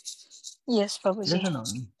 Yes, Prabhuji. Yes or no?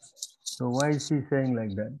 So why is he saying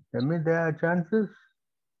like that? I mean, there are chances,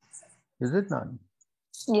 is it not?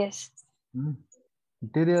 Yes.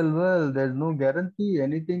 Material world, there's no guarantee,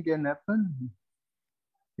 anything can happen.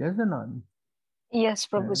 Yes or not? Yes,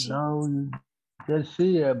 Prabhuji. Now you just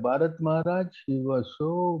see Bharat Maharaj, he was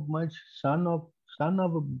so much son of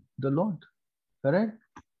the Lord, correct?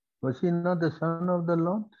 Was he not the son of the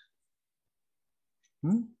Lord?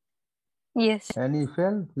 Yes. And he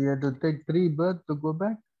fell. He had to take 3 births to go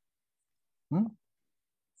back.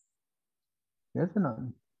 Yes or not?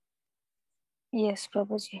 Yes,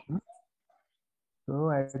 Prabhuji. So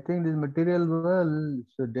I think this material world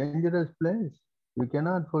is a dangerous place. You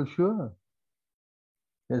cannot for sure.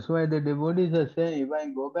 That's why the devotees are saying, if I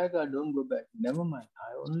go back or don't go back, never mind.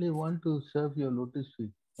 I only want to serve your lotus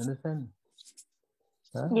feet. Understand?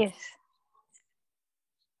 Huh? Yes.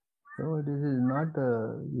 So this is not,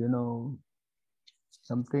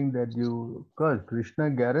 something that you, of course, Krishna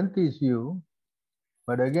guarantees you.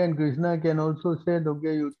 But again, Krishna can also say,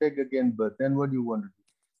 okay, you take again birth. Then what do you want to do?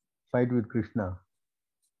 Fight with Krishna?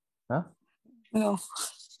 Huh? No.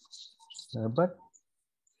 But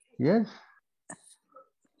yes.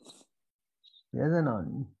 Yes or not?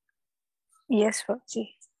 Yes, Prabhuji.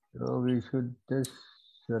 So we should just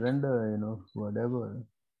surrender, whatever.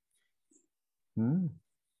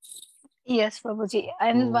 Yes, Prabhuji.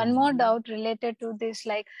 And one more doubt related to this,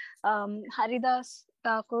 like Haridas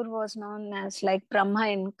Thakur was known as like Brahma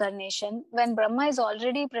incarnation. When Brahma is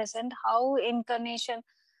already present, how incarnation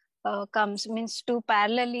comes? Means two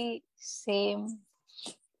parallelly same.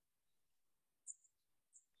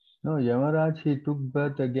 No, Yamaraj, he took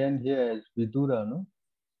birth again here as Vidura, no?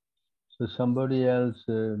 So somebody else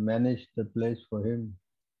managed the place for him.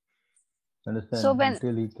 Understand? So when,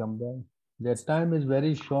 until he come back. That time is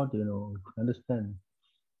very short, Understand?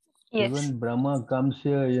 yes. Even Brahma comes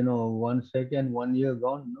here, 1 second, 1 year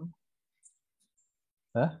gone, no?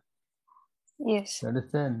 Huh? Yes.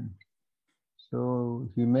 Understand? So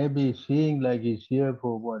he may be seeing like he's here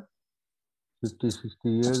for what, 50, 60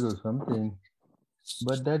 years or something.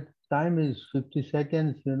 But that time is 50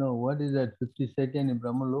 seconds, what is that 50 seconds in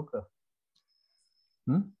Brahmaloka?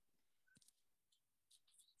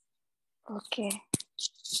 Okay.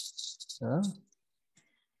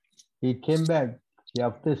 He came back.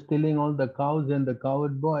 After stealing all the cows and the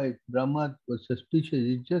cowherd boy, Brahma was suspicious.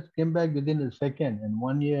 He just came back within a second, and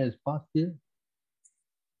 1 year has passed here.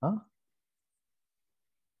 Huh?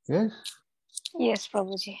 Yes? Yes,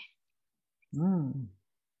 Prabhuji.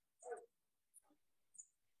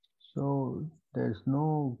 So there's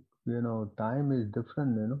no, time is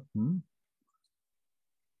different,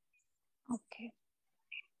 Okay.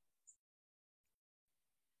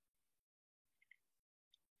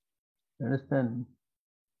 Understand?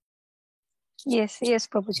 Yes,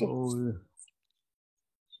 Prabhuji.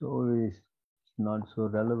 So it's not so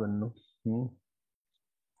relevant, no?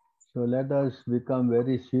 So let us become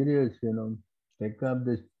very serious, take up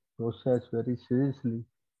this process very seriously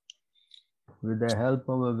with the help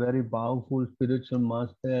of a very powerful spiritual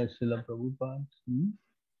master, Srila Prabhupada,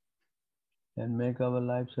 and make our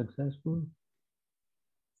life successful.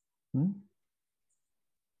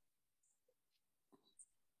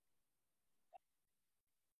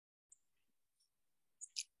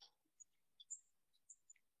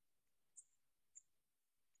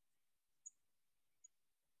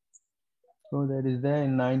 So that is there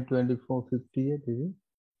in 9:24:58, is it?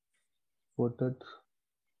 Quoted.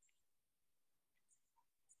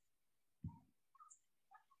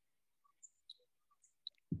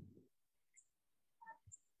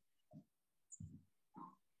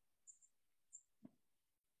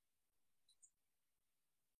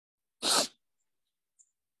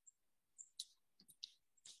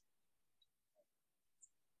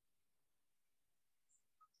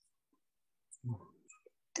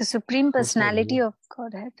 The Supreme Personality of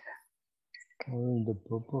Godhead. Oh, the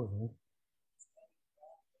purport.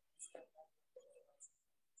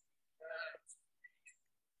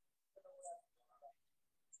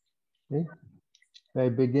 He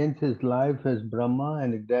begins his life as Brahma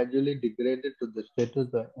and gradually degraded to the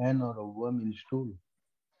status of ant or a worm in stool.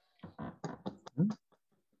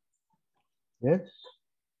 Yes?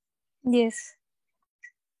 Yes.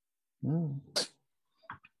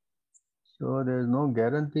 So there is no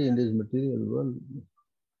guarantee in this material world.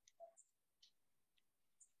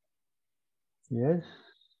 Yes?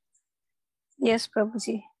 Yes,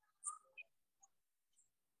 Prabhuji.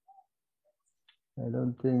 I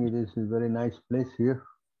don't think it is a very nice place here.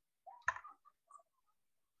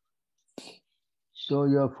 So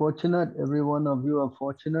you are fortunate, every one of you are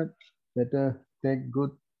fortunate. Better take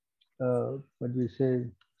good, what do you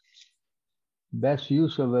say, best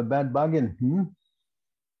use of a bad bargain.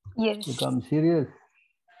 Yes. Become serious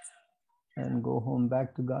and go home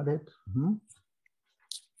back to Godhead.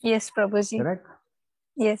 Yes, Prabhuji. Correct?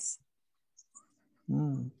 Yes.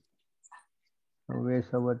 Don't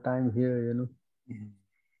waste our time here,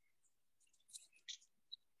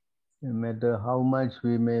 No matter how much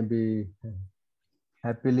we may be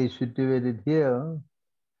happily situated here,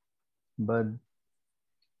 but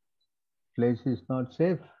place is not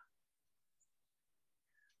safe.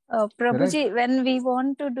 Prabhuji, Correct? when we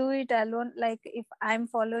want to do it alone, like if I'm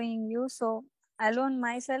following you, so alone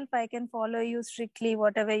myself, I can follow you strictly,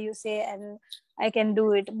 whatever you say, and I can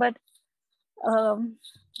do it. But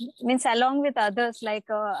means along with others, like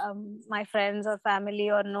my friends or family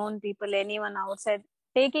or known people, anyone outside,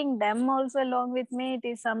 taking them also along with me, it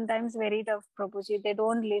is sometimes very tough, Prabhuji. They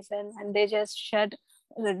don't listen and they just shut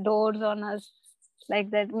the doors on us.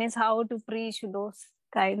 Like that means how to preach those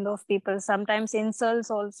kind of people. Sometimes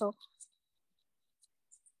insults also.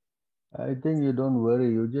 I think you don't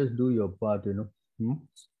worry. You just do your part,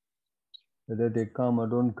 Whether they come or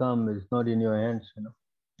don't come is not in your hands,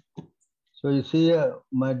 So you see,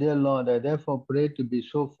 my dear Lord, I therefore pray to be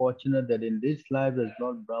so fortunate that in this life as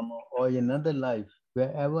Lord Brahma or in another life,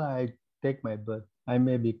 wherever I take my birth, I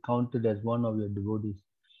may be counted as one of your devotees.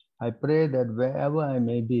 I pray that wherever I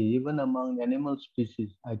may be, even among animal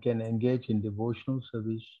species, I can engage in devotional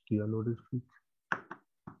service to your lotus feet.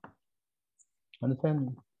 Understand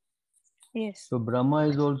me? Yes. So Brahma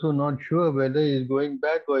is also not sure whether he is going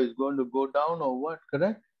back or is going to go down or what,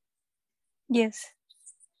 correct? Yes.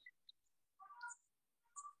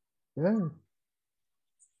 Yeah.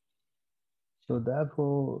 So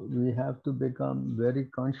therefore, we have to become very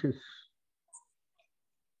conscious.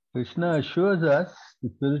 Krishna assures us, the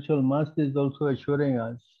spiritual master is also assuring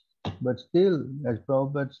us. But still, as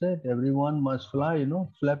Prabhupada said, everyone must fly,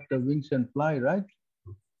 flap the wings and fly, right?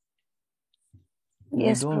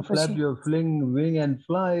 Yes, If you don't Prabhuji. flap your wing and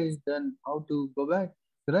fly, then how to go back,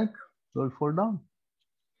 correct? You'll fall down.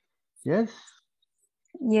 Yes?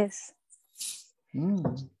 Yes.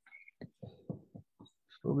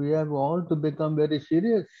 So we have all to become very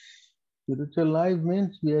serious. Spiritual life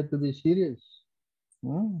means we have to be serious.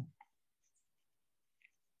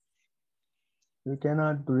 We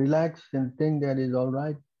cannot relax and think that is all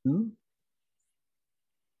right.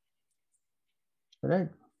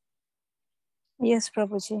 Correct? Yes,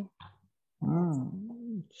 Prabhuji.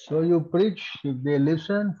 So you preach. If they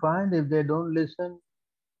listen, fine. If they don't listen,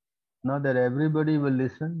 not that everybody will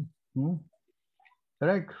listen.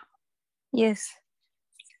 Correct? Yes.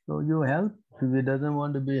 So you help. If he doesn't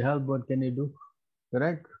want to be helped, what can you do?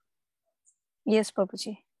 Correct? Yes,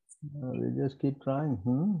 Prabhuji. We just keep trying.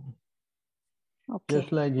 Okay.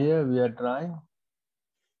 Just like here, we are trying.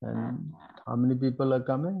 And how many people are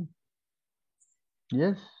coming?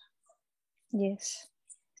 Yes? Yes.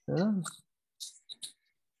 Yeah.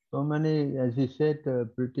 So many, as he said,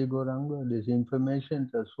 Priti Gauranga, these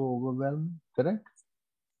informations are so overwhelming. Correct?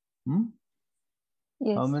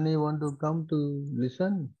 Yes. How many want to come to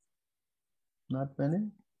listen? Not many?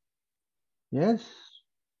 Yes?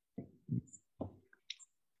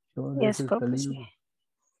 So Yes, this is Prabhuji. Kali Yuga.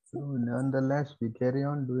 So nonetheless, we carry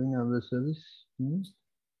on doing our service.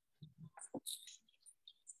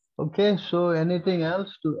 Okay, so anything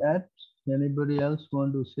else to add? Anybody else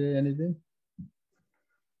want to say anything?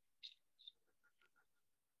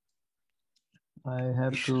 I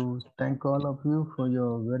have to thank all of you for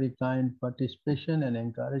your very kind participation and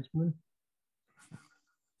encouragement.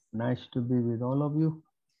 Nice to be with all of you.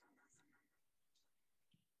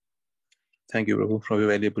 Thank you, Prabhu, for your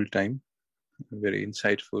valuable time. Very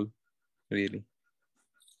insightful, really.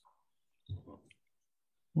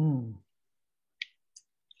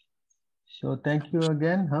 So thank you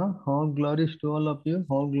again. All glories to all of you.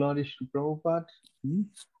 All glories to Prabhupada.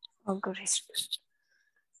 All glories.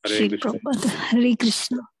 Hare Shri Krishna. Prabhupada. Hare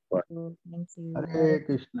Krishna. Oh, thank you. Hare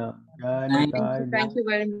Krishna. Jai Thank Nitai. you. Thank you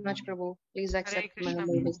very much, Prabhu. Please accept my Krishna.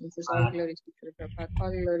 humble obeisances. All glories to Shri Prabhupada.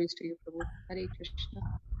 All glories to you, Prabhu. Hare Krishna.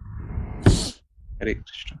 Hare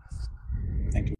Krishna. Thank you.